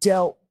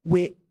 dealt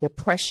with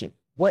depression.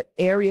 What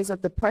areas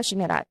of depression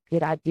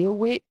did I deal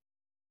with?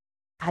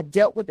 I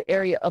dealt with the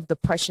area of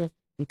depression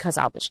because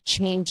I was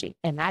changing,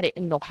 and I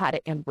didn't know how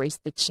to embrace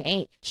the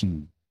change.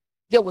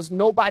 There was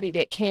nobody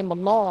that came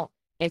along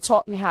and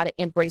taught me how to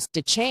embrace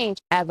the change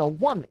as a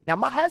woman. Now,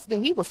 my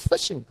husband, he was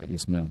pushing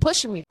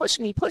me.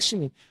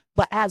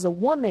 But as a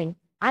woman,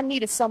 I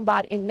needed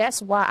somebody, and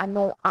that's why I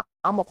know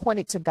I'm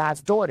appointed to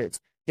God's daughters.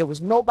 There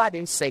was nobody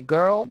to say,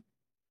 girl,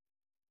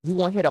 you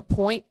want to hit a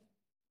point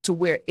to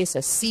where it's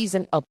a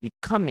season of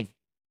becoming.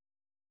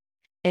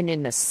 And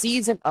in the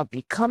season of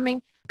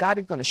becoming, God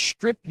is going to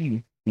strip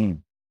you.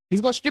 He's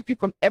going to strip you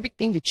from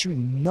everything that you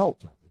know.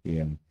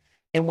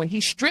 And when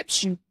he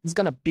strips you, he's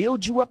going to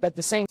build you up at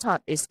the same time.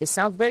 It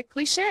sounds very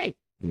cliche.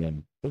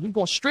 But he's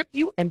going to strip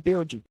you and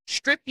build you.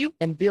 Strip you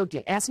and build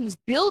you. As he's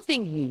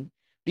building you,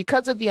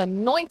 because of the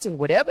anointing,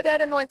 whatever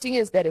that anointing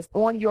is that is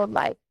on your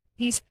life,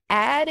 he's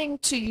adding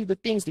to you the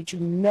things that you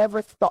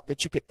never thought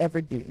that you could ever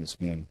do.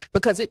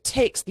 Because it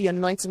takes the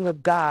anointing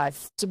of God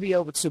to be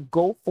able to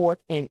go forth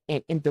and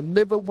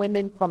deliver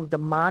women from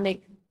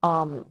demonic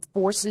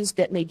forces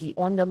that may be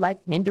on their life,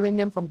 hindering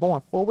them from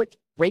going forward,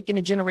 breaking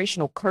the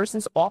generational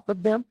curses off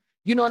of them.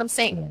 You know what I'm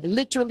saying?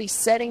 Literally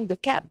setting the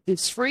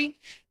captives free.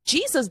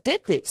 Jesus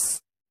did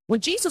this. When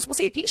Jesus was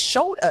here, he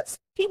showed us.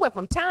 He went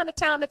from town to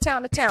town to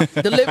town to town,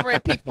 delivering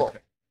people.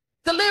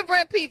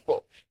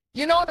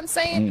 You know what I'm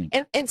saying?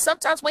 And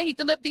sometimes when he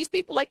delivered these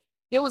people, like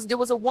there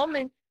was a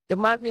woman, that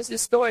reminds me of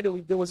this story,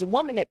 there was a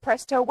woman that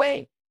pressed her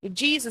way to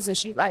Jesus, and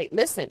she's like,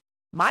 listen,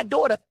 my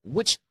daughter,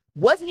 which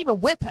wasn't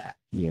even with her,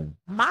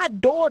 my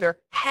daughter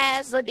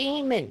has a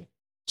demon.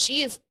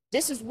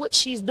 This is what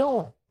she's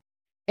doing.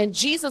 And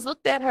Jesus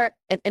looked at her,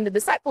 and the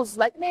disciples was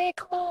like, man,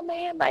 come on,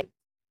 man. Like,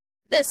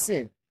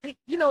 listen,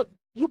 you know,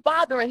 you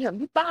bothering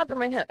him.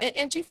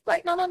 And she's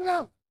like,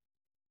 no.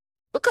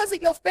 Because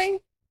of your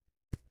faith,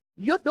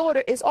 your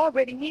daughter is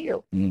already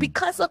healed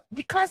because of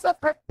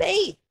her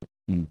faith.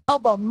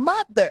 of a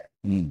mother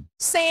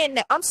saying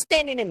that I'm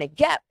standing in the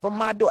gap for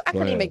my daughter. I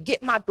couldn't even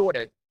get my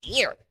daughter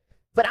here,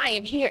 but I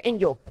am here in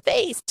your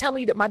face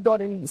telling you that my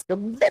daughter needs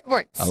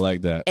deliverance. I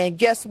like that. And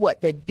guess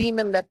what? The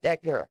demon left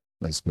that girl.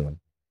 That's good.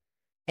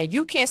 And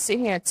you can't sit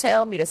here and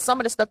tell me that some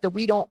of the stuff that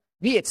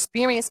we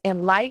experience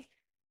in life,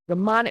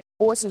 demonic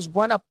forces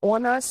run up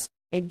on us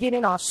and get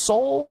in our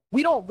soul.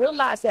 We don't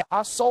realize that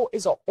our soul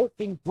is an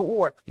open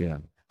door. Yeah.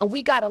 And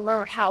we got to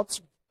learn how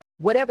to,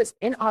 whatever's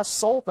in our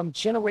soul from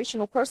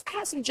generational curse. I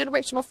had some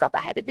generational stuff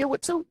I had to deal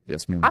with too.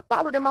 Yes, ma'am. I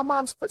followed in my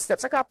mom's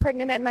footsteps. I got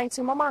pregnant at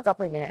 19. My mom got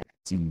pregnant at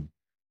 19.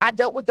 I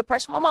dealt with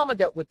depression. My mama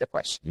dealt with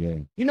depression. Yeah.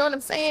 You know what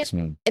I'm saying? Yes,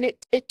 ma'am. And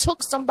it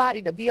took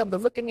somebody to be able to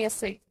look at me and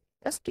say,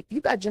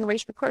 you got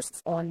generational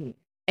curses on you.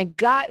 And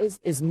God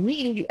is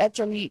meeting you at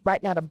your need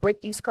right now to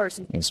break these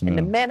curses. Yes, and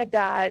the man of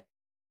God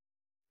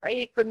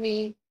prayed for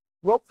me,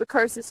 broke the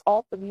curses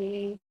off of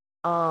me.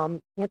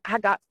 And I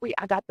got free.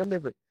 I got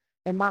delivered.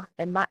 And right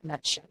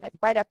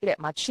after that,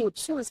 my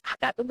children, I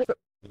got delivered.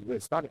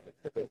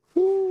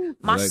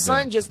 My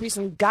son just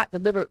recently got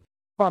delivered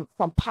from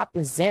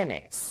popping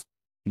Xanax.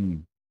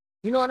 You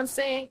know what I'm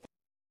saying?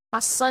 My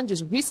son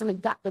just recently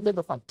got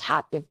delivered from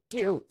popping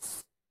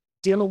pills,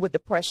 dealing with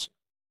depression.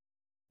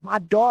 My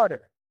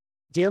daughter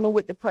dealing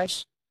with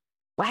depression.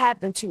 What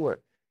happened to her?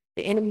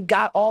 The enemy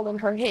got all in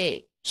her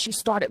head. She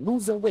started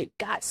losing weight,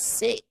 got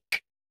sick.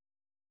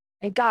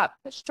 And God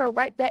pushed her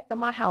right back to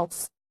my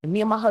house. And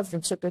me and my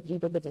husband took her through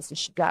deliverance and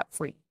she got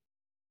free.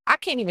 I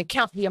can't even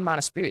count the amount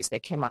of spirits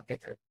that came out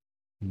of her.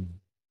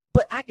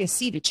 But I can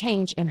see the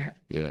change in her.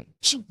 Yeah.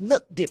 She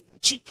looked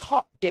different. She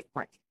talked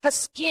different. Her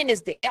skin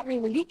is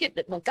when you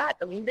get when God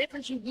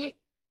delivers you get,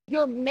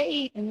 you're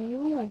made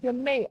new. You're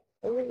made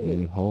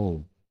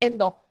whole. And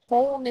the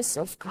wholeness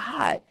of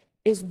God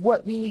is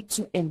what we need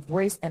to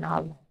embrace in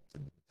our life.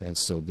 That's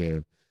so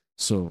good.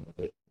 So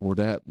for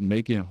that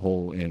making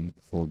whole and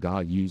for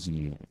God using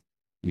you,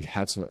 we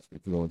have to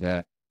go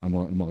that. I'm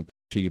gonna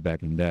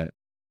piggyback in that.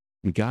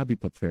 We gotta be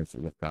prepared for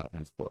what God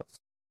has for us.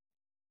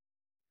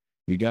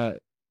 We got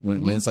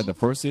when it's like the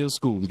first day of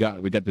school, we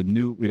got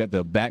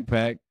the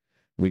backpack,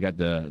 we got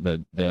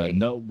the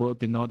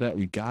notebook and all that.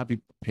 We gotta be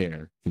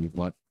prepared for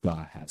what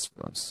God has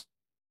for us.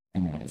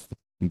 And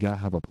we gotta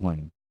have a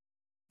plan.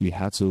 We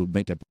have to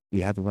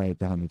write it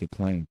down, make it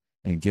plain,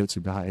 and give it to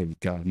God. Hey,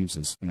 God, use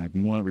this. And if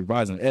you want to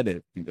revise and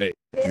edit,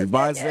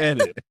 revise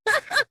and edit.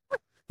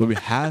 But we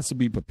have to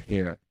be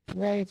prepared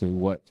for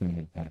what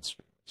God has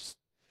for us.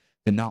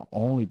 And not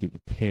only be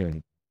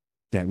prepared,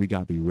 that we got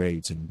to be ready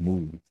to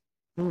move.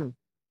 And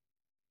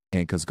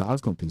because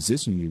God's going to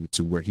position you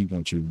to where he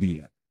wants you to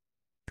be at.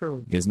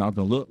 True. It's not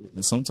going to look,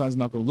 sometimes it's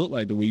not going to look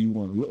like the way you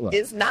want to look like.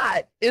 It's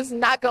not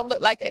going to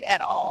look like it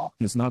at all.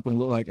 It's not going to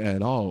look like it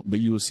at all, but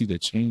you will see the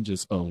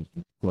changes of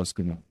what's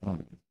going to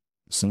happen.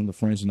 Some of the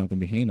friends you're not going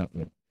to be hanging out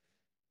with.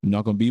 You're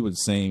not going to be with the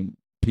same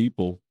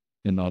people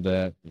and all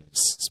that.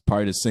 It's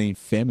probably the same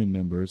family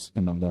members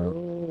and all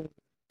that.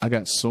 I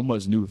got so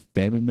much new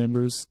family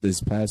members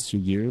this past 2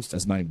 years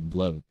that's not even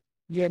blood.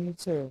 Yeah, me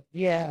too.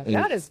 Yeah,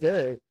 that is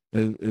good.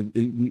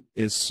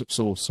 It's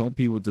so some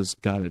people just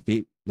got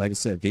it. Like I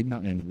said, they're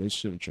not in a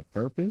relationship with your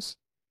purpose,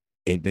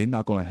 and they're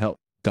not going to help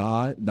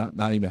God.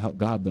 Not even help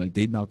God, but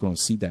they're not going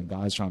to see that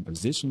God's trying to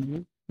position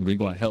you. And they're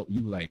going to help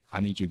you. Like, I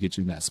need you to get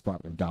you in that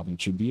spot where God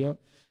wants you to be at.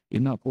 They're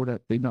not for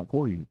that. They're not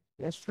for you.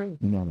 That's true.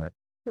 You know that.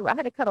 True. I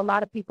had to cut a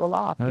lot of people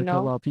off. I had to cut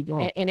a lot of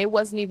people off. And it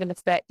wasn't even the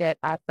fact that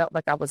I felt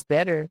like I was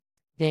better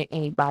than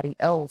anybody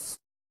else,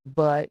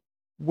 but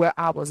where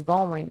I was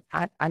going,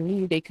 I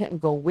knew they couldn't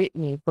go with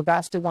me, but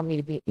God still wanted me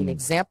to be an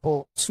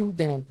example to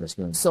them.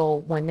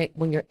 So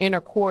when your inner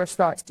core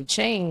starts to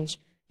change,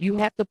 you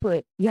have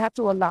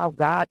to allow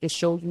God to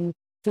show you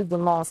who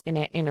belongs in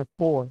that inner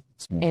core.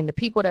 And the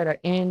people that are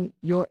in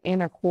your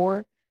inner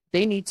core,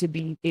 they need to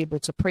be able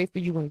to pray for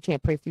you when you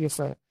can't pray for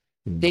yourself.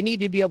 They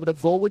need to be able to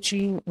go with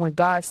you when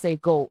God say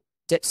go.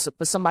 That's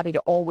for somebody to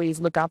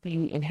always look out for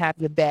you and have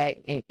your back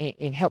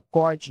and help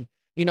guard you.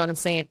 You know what I'm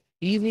saying?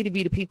 These need to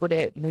be the people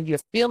that when you're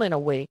feeling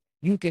away,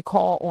 you can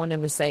call on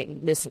them and say,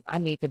 listen, I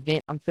need to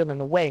vent. I'm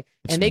feeling away.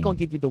 And they're going to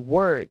give you the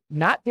word,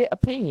 not their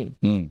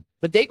opinion,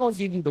 but they're going to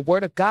give you the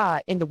word of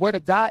God. And the word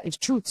of God is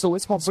truth. So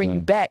it's going to bring you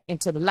back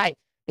into the light.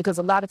 Because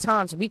a lot of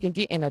times we can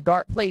get in a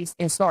dark place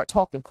and start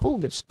talking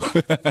foolish.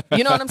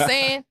 You know what I'm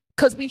saying?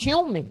 Because we're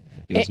human.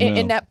 Yes,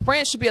 and that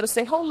friend should be able to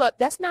say, hold up,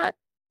 that's not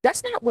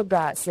what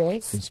God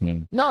says.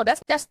 Yes, no,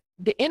 that's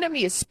the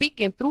enemy is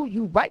speaking through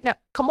you right now.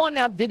 Come on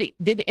now. Did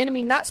the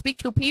enemy not speak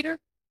through Peter?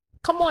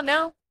 Come on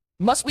now.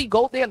 Must we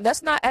go there?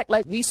 Let's not act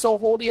like we so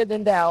holier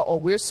than thou,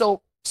 or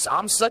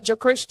I'm such a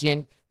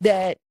Christian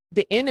that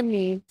the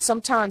enemy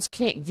sometimes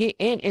can't get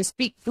in and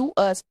speak through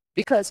us,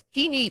 because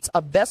he needs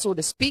a vessel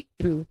to speak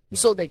through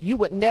so that you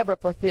would never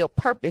fulfill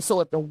purpose. So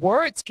if the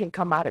words can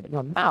come out of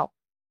your mouth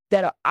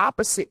that are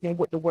opposite than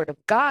what the word of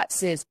God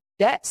says,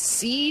 that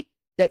seed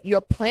that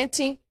you're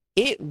planting,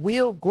 it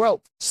will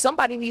grow.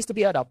 Somebody needs to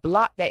be able to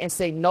block that and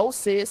say, no,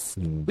 sis,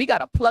 we got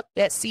to pluck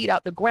that seed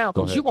out the ground,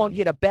 because you're going to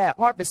get a bad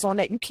harvest on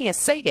that. You can't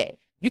say that.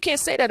 You can't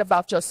say that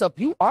about yourself.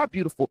 You are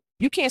beautiful.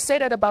 You can't say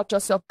that about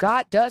yourself.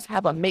 God does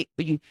have a mate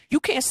for you. You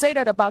can't say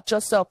that about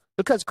yourself,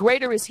 because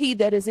greater is he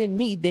that is in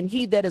me than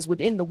he that is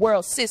within the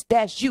world. Sis,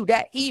 that's you.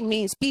 That he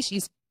means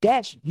species.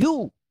 That's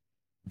you.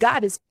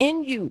 God is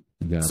in you.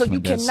 So you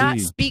cannot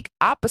speak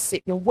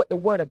opposite in what the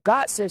word of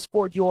God says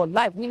for your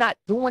life. We're not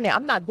doing that.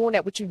 I'm not doing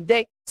that with you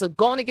today. So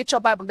go on and get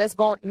your Bible. Let's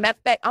go. Matter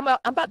of fact, I'm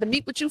about to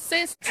meet with you,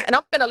 sis, and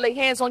I'm going to lay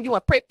hands on you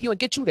and pray for you and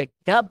get you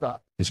together.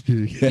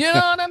 You know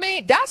what I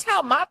mean? That's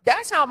how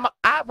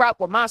I rock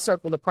with my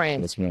circle of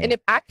friends. And if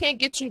I can't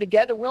get you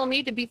together, we don't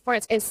need to be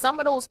friends. And some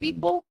of those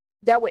people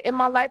that were in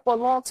my life for a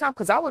long time,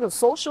 because I was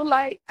a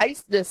socialite. I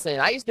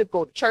used to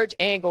go to church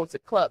and go to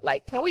club.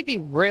 Like, can we be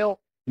real?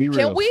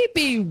 Can we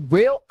be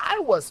real? I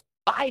was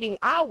fighting.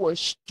 I was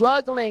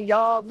struggling,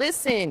 y'all.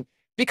 Listen,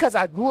 because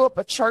I grew up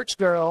a church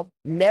girl,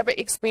 never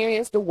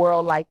experienced the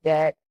world like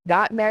that,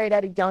 got married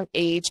at a young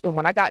age. And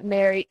when I got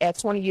married at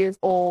 20 years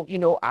old, you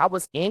know, I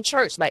was in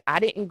church. Like, I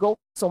didn't go.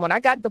 So when I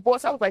got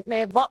divorced, I was like,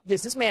 man, bump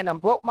this. This man done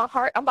broke my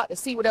heart. I'm about to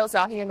see what else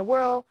out here in the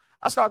world.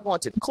 I started going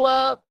to the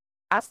club.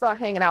 I started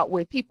hanging out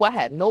with people I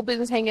had no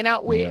business hanging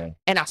out with. Yeah.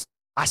 And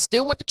I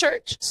still went to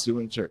church. Still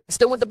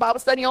went to Bible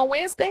study on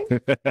Wednesday.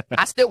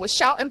 I still was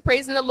shouting,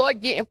 praising the Lord,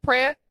 getting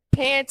prayer,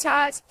 paying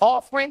tithes,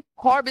 offering,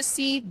 harvest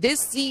seed, this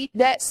seed,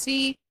 that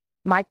seed.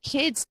 My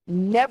kids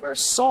never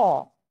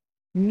saw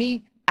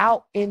me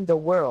out in the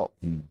world.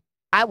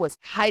 I was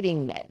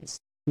hiding that.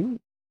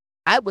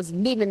 I was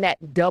living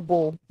that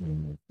double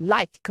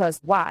life, because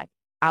why?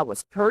 I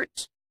was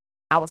hurt.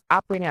 I was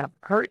operating out of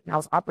hurt, and I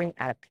was operating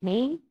out of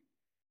pain.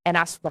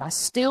 But I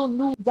still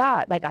knew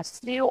God. Like, I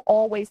still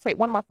always pray.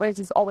 One of my friends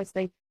used to always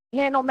say,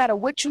 yeah, no matter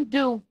what you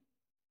do,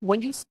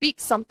 when you speak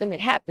something, it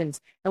happens.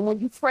 And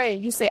when you pray,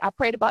 you say, I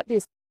prayed about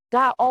this.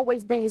 God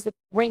always brings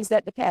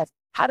that to pass.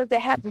 How did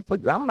that happen for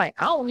you? I'm like,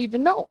 I don't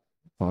even know.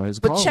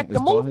 But check the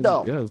move,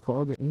 though.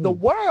 The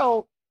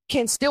world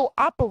can still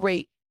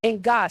operate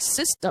in God's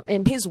system,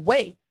 in his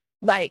way.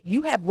 Like,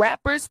 you have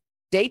rappers,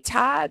 they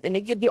tithe and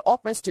they give their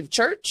offerings to the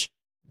church.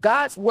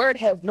 God's word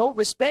has no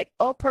respect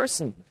of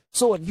person.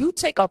 So if you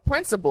take a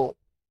principle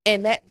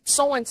and that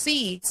sowing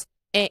seeds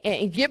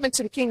and giving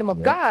to the kingdom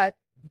of God,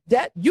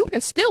 that you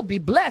can still be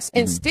blessed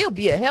and still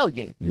be a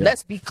hellion.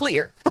 Let's be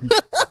clear.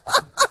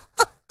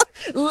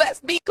 Let's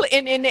be clear.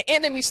 And the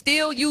enemy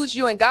still use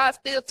you, and God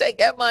still take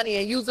that money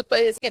and use it for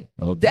his skin.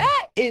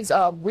 That is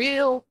a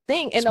real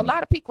thing. And a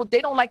lot of people,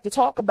 they don't like to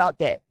talk about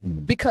that.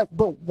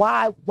 But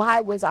why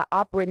was I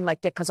operating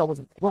like that? Because I was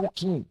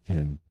broken.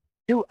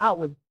 Dude, I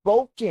was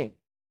broken.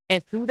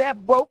 And through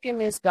that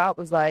brokenness, God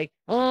was like,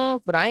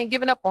 but I ain't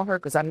giving up on her,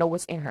 because I know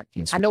what's in her.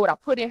 I know what I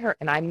put in her,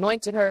 and I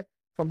anointed her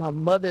from her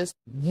mother's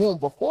womb.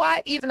 Before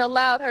I even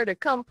allowed her to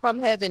come from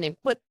heaven and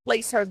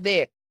place her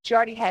there, she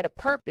already had a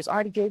purpose,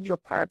 already gave you a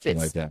purpose.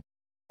 Like that.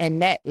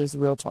 And that is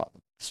real talk.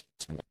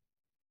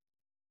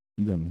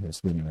 You got my head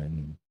spinning right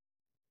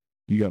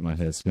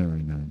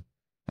now.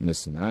 And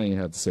listen, I ain't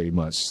have to say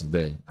much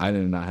today. I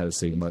did not have to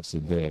say much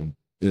today.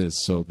 It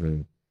is so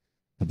good.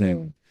 I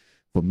think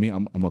for me,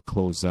 I'm going to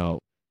close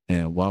out.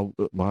 And why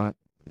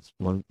it's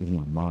in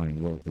my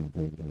mind,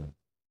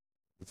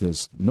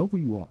 because know who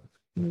you are.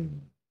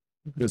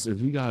 Because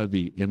if you gotta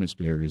be image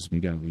bearers, you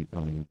gotta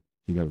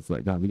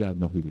reflect God. We gotta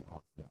know who you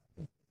are.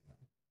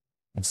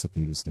 That's the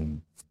biggest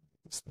thing.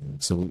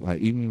 So,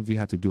 like, even if you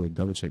have to do a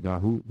double check,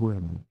 God, who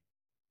am I?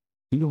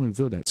 He don't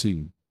reveal that to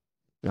you.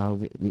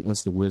 God,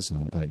 what's the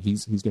wisdom? Like,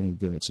 he's gonna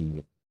reveal it to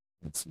you.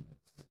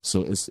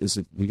 So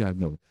we gotta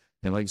know.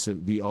 And like I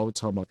said, we always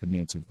talk about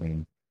community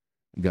thing.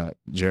 You got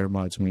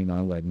Jeremiah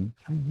 29:11.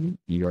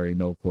 You already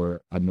know, for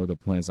I know the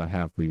plans I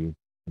have for you,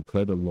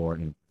 declare the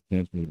Lord,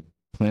 and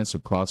plans to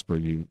prosper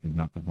you and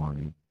not to harm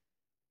you.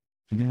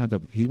 He don't have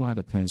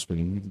the plans for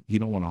you. He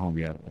don't want to harm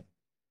you at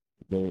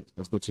all.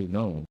 That's what you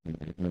know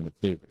in the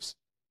favors.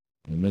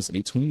 In Romans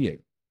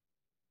 8:28,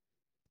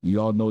 you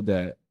all know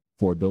that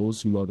for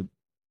those who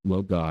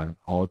love God,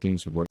 all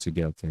things will work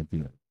together for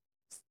good.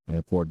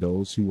 And for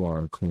those who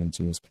are according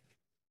to his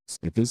purpose.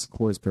 If this is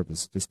for his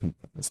purpose, this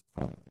purpose.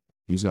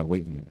 You just gotta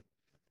wait for it.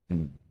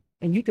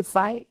 And you can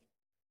fight,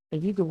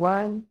 and you can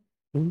run,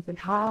 and you can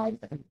hide,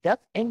 and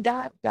duck and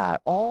dive. God,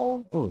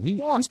 he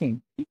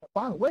can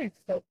find a way.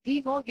 So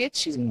he gonna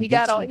get you. He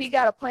got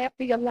a plan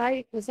for your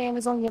life. His hand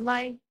is on your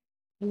life.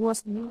 He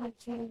wants to know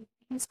you.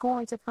 He's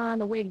going to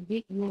find a way to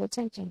get your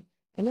attention.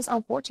 And it's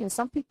unfortunate.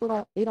 Some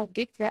people don't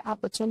get that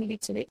opportunity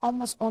till they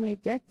almost on their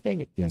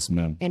deathbed. Yes,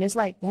 ma'am. And it's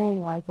like,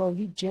 dang, like, bro,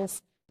 you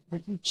just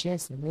made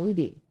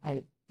it.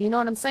 Like, you know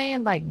what I'm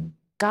saying? Like,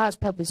 God's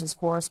purpose is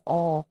for us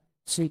all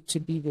to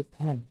be with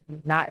him,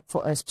 not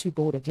for us to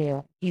go to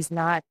hell. He's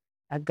not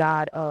a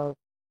God of,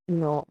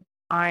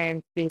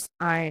 iron fist,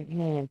 iron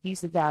hand.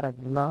 He's a God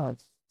of love.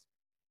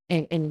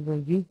 And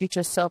when you get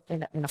yourself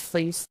in a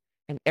place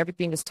and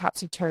everything is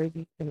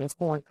topsy-turvy and it's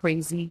going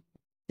crazy,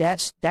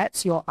 that's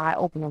your eye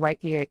opener right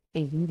here.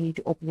 And you need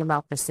to open your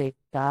mouth and say,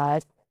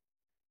 God,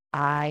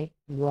 I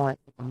want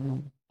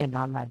you in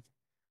my life.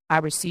 I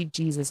received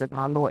Jesus as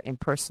my Lord and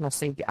personal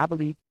Savior. I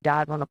believe he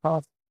died on the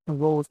cross and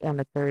rose on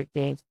the third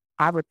day.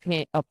 I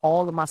repent of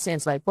all of my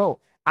sins. Like, bro,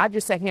 I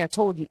just sat here and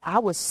told you I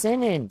was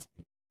sinning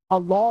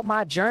along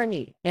my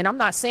journey. And I'm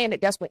not saying that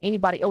that's what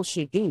anybody else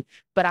should do,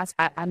 but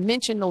I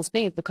mention those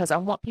things because I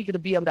want people to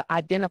be able to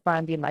identify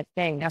and be like,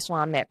 dang, that's where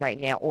I'm at right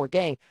now. Or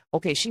dang,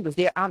 okay, she was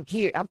there, I'm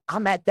here.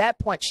 I'm at that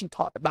point she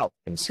talked about.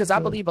 Because I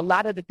believe a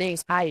lot of the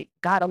things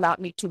God allowed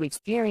me to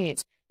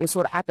experience is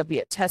sort of I could be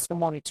a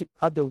testimony to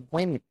other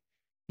women.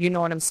 You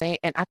know what I'm saying?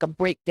 And I could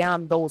break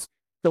down those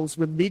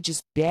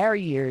religious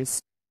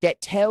barriers that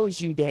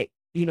tells you that,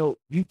 you know,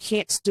 you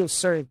can't still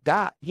serve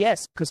God.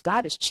 Yes, because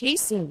God is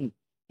chasing you.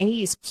 And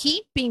he is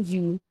keeping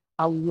you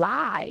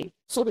alive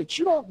so that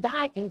you don't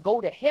die and go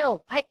to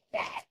hell like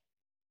that.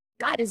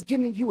 God is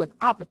giving you an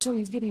opportunity.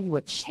 He's giving you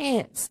a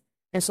chance.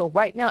 And so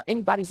right now,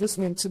 anybody's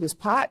listening to this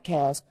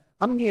podcast,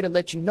 I'm here to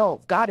let you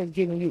know God is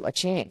giving you a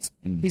chance.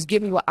 He's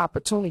giving you an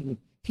opportunity.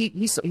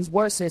 His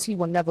word says he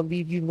will never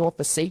leave you nor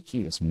forsake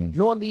you,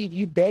 nor leave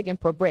you begging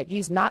for bread.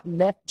 He's not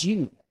left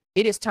you.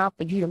 It is time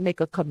for you to make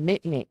a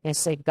commitment and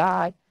say,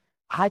 God,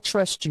 I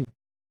trust you.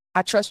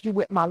 I trust you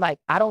with my life.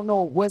 I don't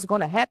know what's going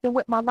to happen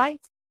with my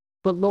life,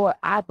 but Lord,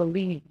 I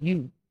believe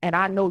you and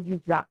I know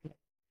you got me.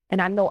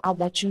 And I know I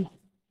want you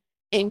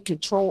in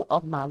control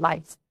of my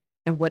life.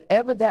 And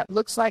whatever that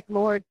looks like,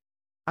 Lord,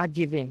 I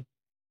give in.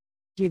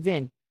 Give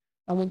in.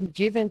 And when you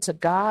give in to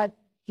God,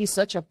 he's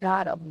such a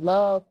God of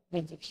love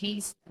and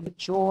peace and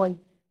joy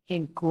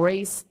and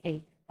grace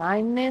and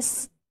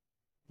kindness.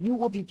 You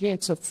will begin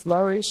to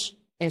flourish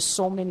in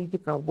so many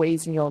different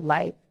ways in your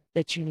life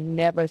that you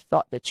never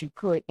thought that you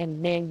could.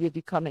 And then you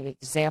become an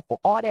example.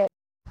 All that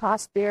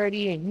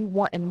prosperity and you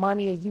wanting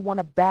money and you want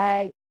a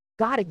bag,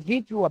 God will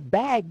give you a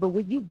bag, but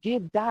when you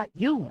give God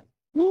you,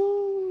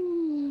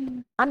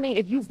 I mean,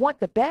 if you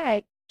want the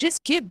bag,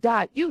 just give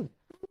God you.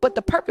 But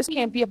the purpose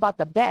can't be about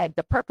the bag.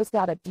 The purpose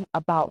got to be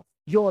about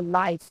your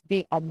life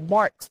being a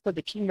mark for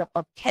the kingdom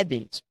of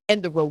heaven.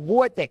 And the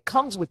reward that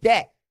comes with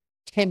that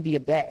can be a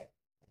bag.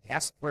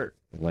 That's the word.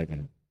 Like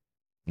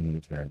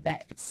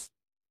That's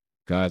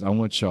guys, I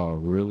want y'all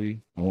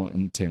really, I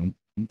want to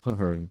put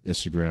her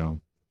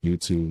Instagram,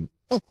 YouTube,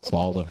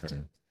 follow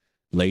her.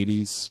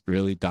 Ladies,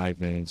 really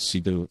dive in.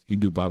 You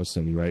do Bible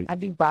study, right? I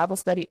do Bible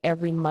study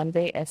every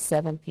Monday at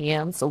 7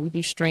 p.m. So we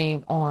do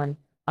stream on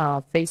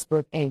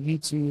Facebook and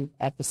YouTube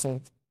at the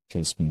same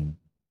time.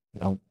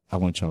 I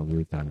want y'all to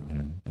really dive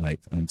in. Like,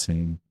 I'm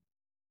saying,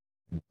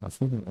 I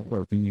feel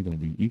like you're going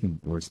to be, you can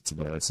work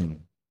together. I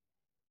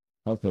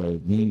feel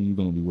like me and you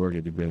going to be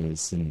working together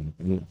soon.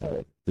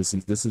 This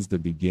is the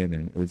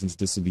beginning. This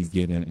is the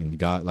beginning. And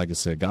God, like I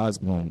said, God's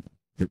going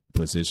to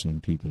position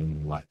people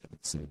in your life.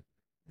 So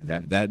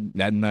that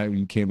night when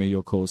you came in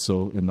your cold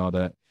soul and all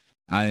that,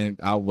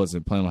 I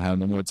wasn't planning on having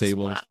no more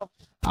tables. Wow.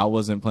 I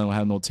wasn't planning on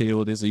having no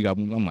table.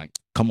 I'm like,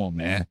 come on,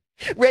 man.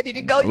 Ready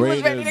to go. You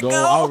was ready to go.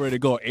 I was ready to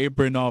go,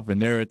 apron off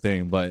and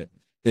everything. But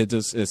it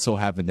so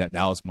happened that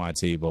was my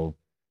table.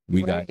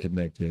 We got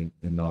connected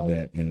and all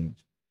that. And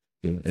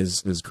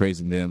it's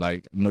crazy. And then,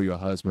 like, know your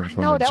husband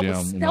from the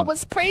gym. That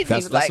was crazy.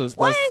 That's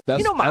what?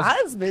 You know, my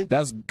husband.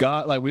 That's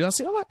God. Like, we all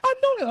see, I'm like, I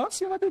know him. I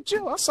see him at the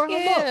gym. I saw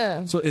him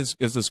up. So it's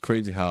just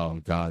crazy how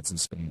God's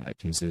just been like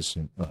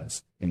position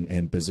us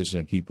and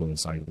position people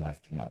inside your life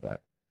and all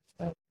that.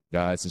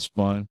 Guys, it's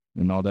fun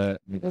and all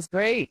that. It was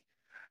great.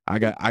 I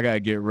gotta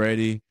get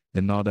ready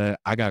and all that.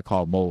 I gotta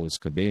call Mo's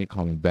because they ain't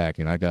calling back,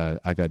 and I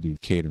gotta do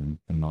catering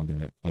and all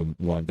that.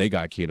 Well, they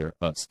gotta cater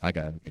us. I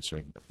gotta make sure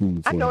the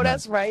food. I know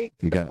that's right.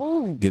 You got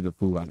get the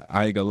food.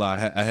 I ain't gonna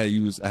lie. I had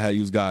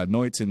used God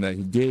anointing that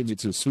He gave me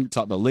to sweet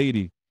talk the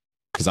lady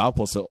because I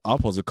was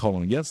supposed to call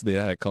him yesterday.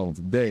 I had called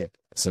him today,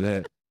 so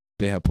that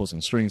they have put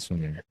some strings for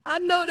me. I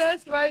know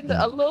that's right.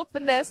 A little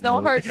finesse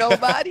don't hurt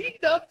nobody. You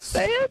know what I'm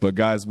saying? But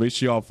guys, make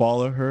sure y'all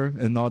follow her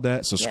and all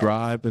that.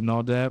 Subscribe and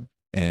all that.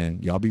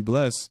 And y'all be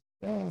blessed.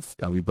 Yes.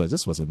 Y'all be blessed.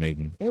 This was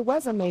amazing. It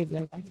was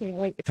amazing. I can't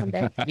wait to come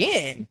back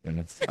again.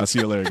 I'll see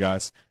you later,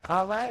 guys.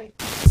 All right.